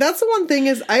 Like, that's the one thing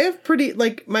is I have pretty,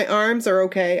 like, my arms are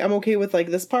okay. I'm okay with, like,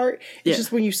 this part. It's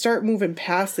just when you start moving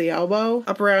past the elbow,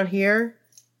 up around here,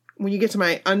 when you get to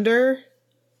my unders,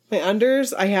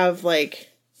 I have, like,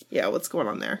 yeah, what's going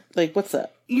on there? Like, what's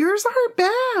that? Yours aren't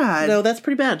bad. No, that's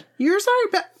pretty bad. Yours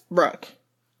aren't bad. Brooke,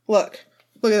 look.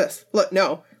 Look at this. Look,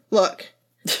 no. Look.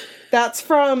 That's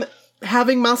from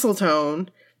having muscle tone,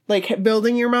 like,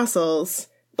 building your muscles,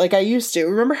 like I used to.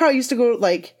 Remember how I used to go,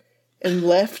 like... and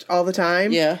lift all the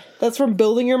time? Yeah. That's from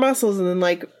building your muscles and then,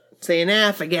 like,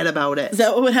 saying, forget about it. Is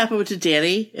that what would happen to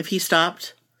Danny if he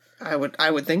stopped? I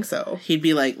would think so. He'd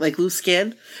be like loose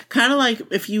skin? Kind of like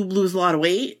if you lose a lot of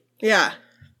weight. Yeah.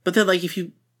 But then, like, if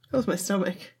you... That was my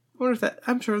stomach. I wonder if that...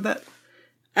 I'm sure that...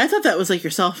 I thought that was, like,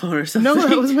 your cell phone or something. No,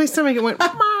 that was my stomach. It went...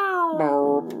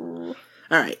 All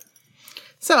right.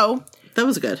 So... That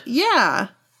was good. Yeah.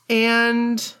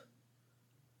 And...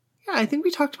 yeah, I think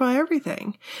we talked about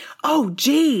everything. Oh,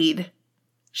 Jade.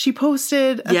 She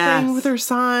posted a thing with her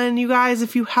son. You guys,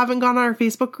 if you haven't gone on our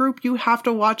Facebook group, you have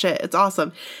to watch it. It's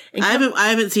awesome. And I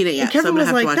haven't seen it yet. And Kevin so I'm was gonna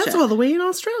have like, to watch that's it. all the way in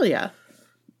Australia.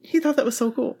 He thought that was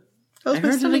so cool. That was I my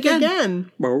heard it stomach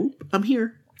again. I'm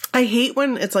here. I hate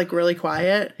when it's like really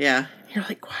quiet. Yeah. You're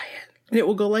like, quiet. And it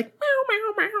will go like, meow,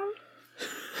 meow, meow.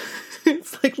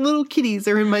 It's like little kitties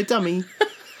are in my tummy.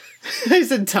 I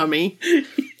said tummy. You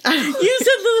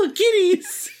said little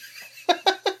kitties.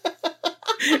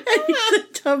 And you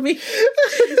said tummy.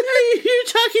 You're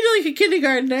talking to like a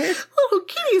kindergartner. Little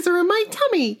kitties are in my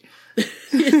tummy.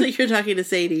 It's like you're talking to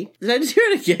Sadie. Did I just hear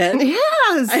it again?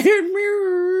 Yes. I heard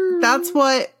mirror. That's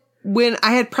what, when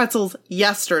I had pretzels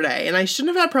yesterday, and I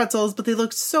shouldn't have had pretzels, but they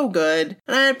looked so good.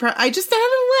 And I had I had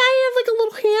like a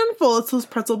little handful. It's those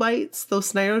pretzel bites, those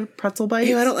Snyder pretzel bites.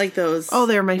 Ew, I don't like those. Oh,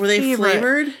 they're my favorite. Were they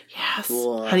flavored? Yes.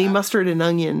 Blah. Honey mustard and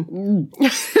onion.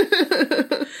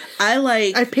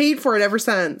 I paid for it ever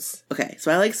since. Okay,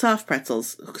 so I like soft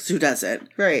pretzels. 'Cause who doesn't?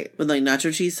 Right. With like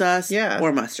nacho cheese sauce. Yeah.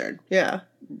 Or mustard. Yeah.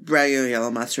 Regular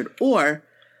yellow mustard. Or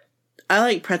I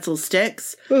like pretzel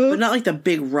sticks, but not like the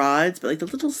big rods, but like the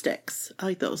little sticks. I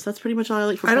like those. That's pretty much all I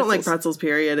like for pretzels. I don't like pretzels,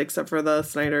 period, except for the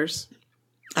Snyder's.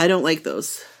 I don't like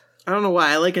those. I don't know why.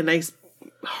 I like a nice,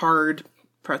 hard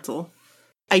pretzel.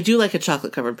 I do like a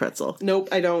chocolate covered pretzel. Nope,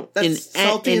 I don't. That's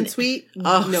salty and sweet.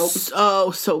 Oh, nope.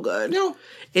 Oh, so good. Nope.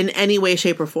 In any way,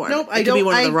 shape, or form. Nope, it can be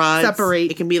one of the rods.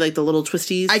 Separate. It can be like the little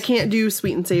twisties. I can't do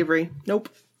sweet and savory. Nope.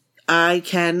 I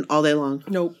can all day long.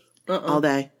 Nope. All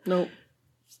day. Nope.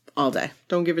 All day.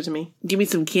 Don't give it to me. Give me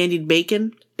some candied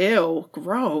bacon. Ew,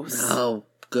 gross. Oh,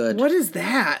 good. What is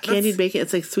that? Candied bacon.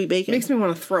 It's like sweet bacon. Makes me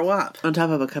want to throw up. On top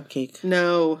of a cupcake.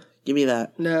 No. Give me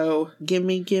that. No. Give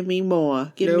me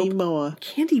more. Give me more.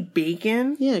 Candied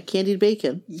bacon? Yeah, candied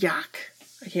bacon. Yuck.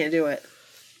 I can't do it.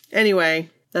 Anyway,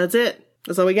 that's it.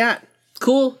 That's all we got.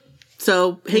 Cool.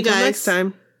 So, hey Until guys. next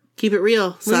time. Keep it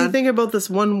real, son. What do you think about this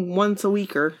once a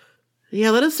weeker?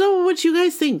 Yeah, let us know what you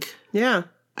guys think. Yeah.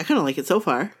 I kind of like it so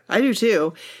far. I do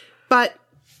too. But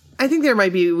I think there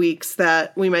might be weeks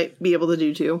that we might be able to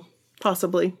do too.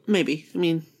 Possibly. Maybe. I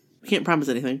mean, we can't promise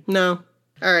anything. No.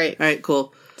 All right. All right,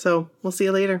 cool. So we'll see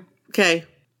you later. Okay.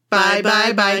 Bye,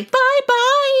 bye, bye. Bye,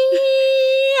 bye.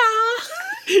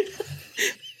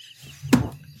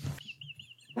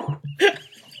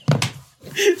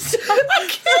 Stop. I'm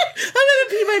gonna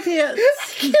pee my pants.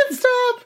 I can't stop.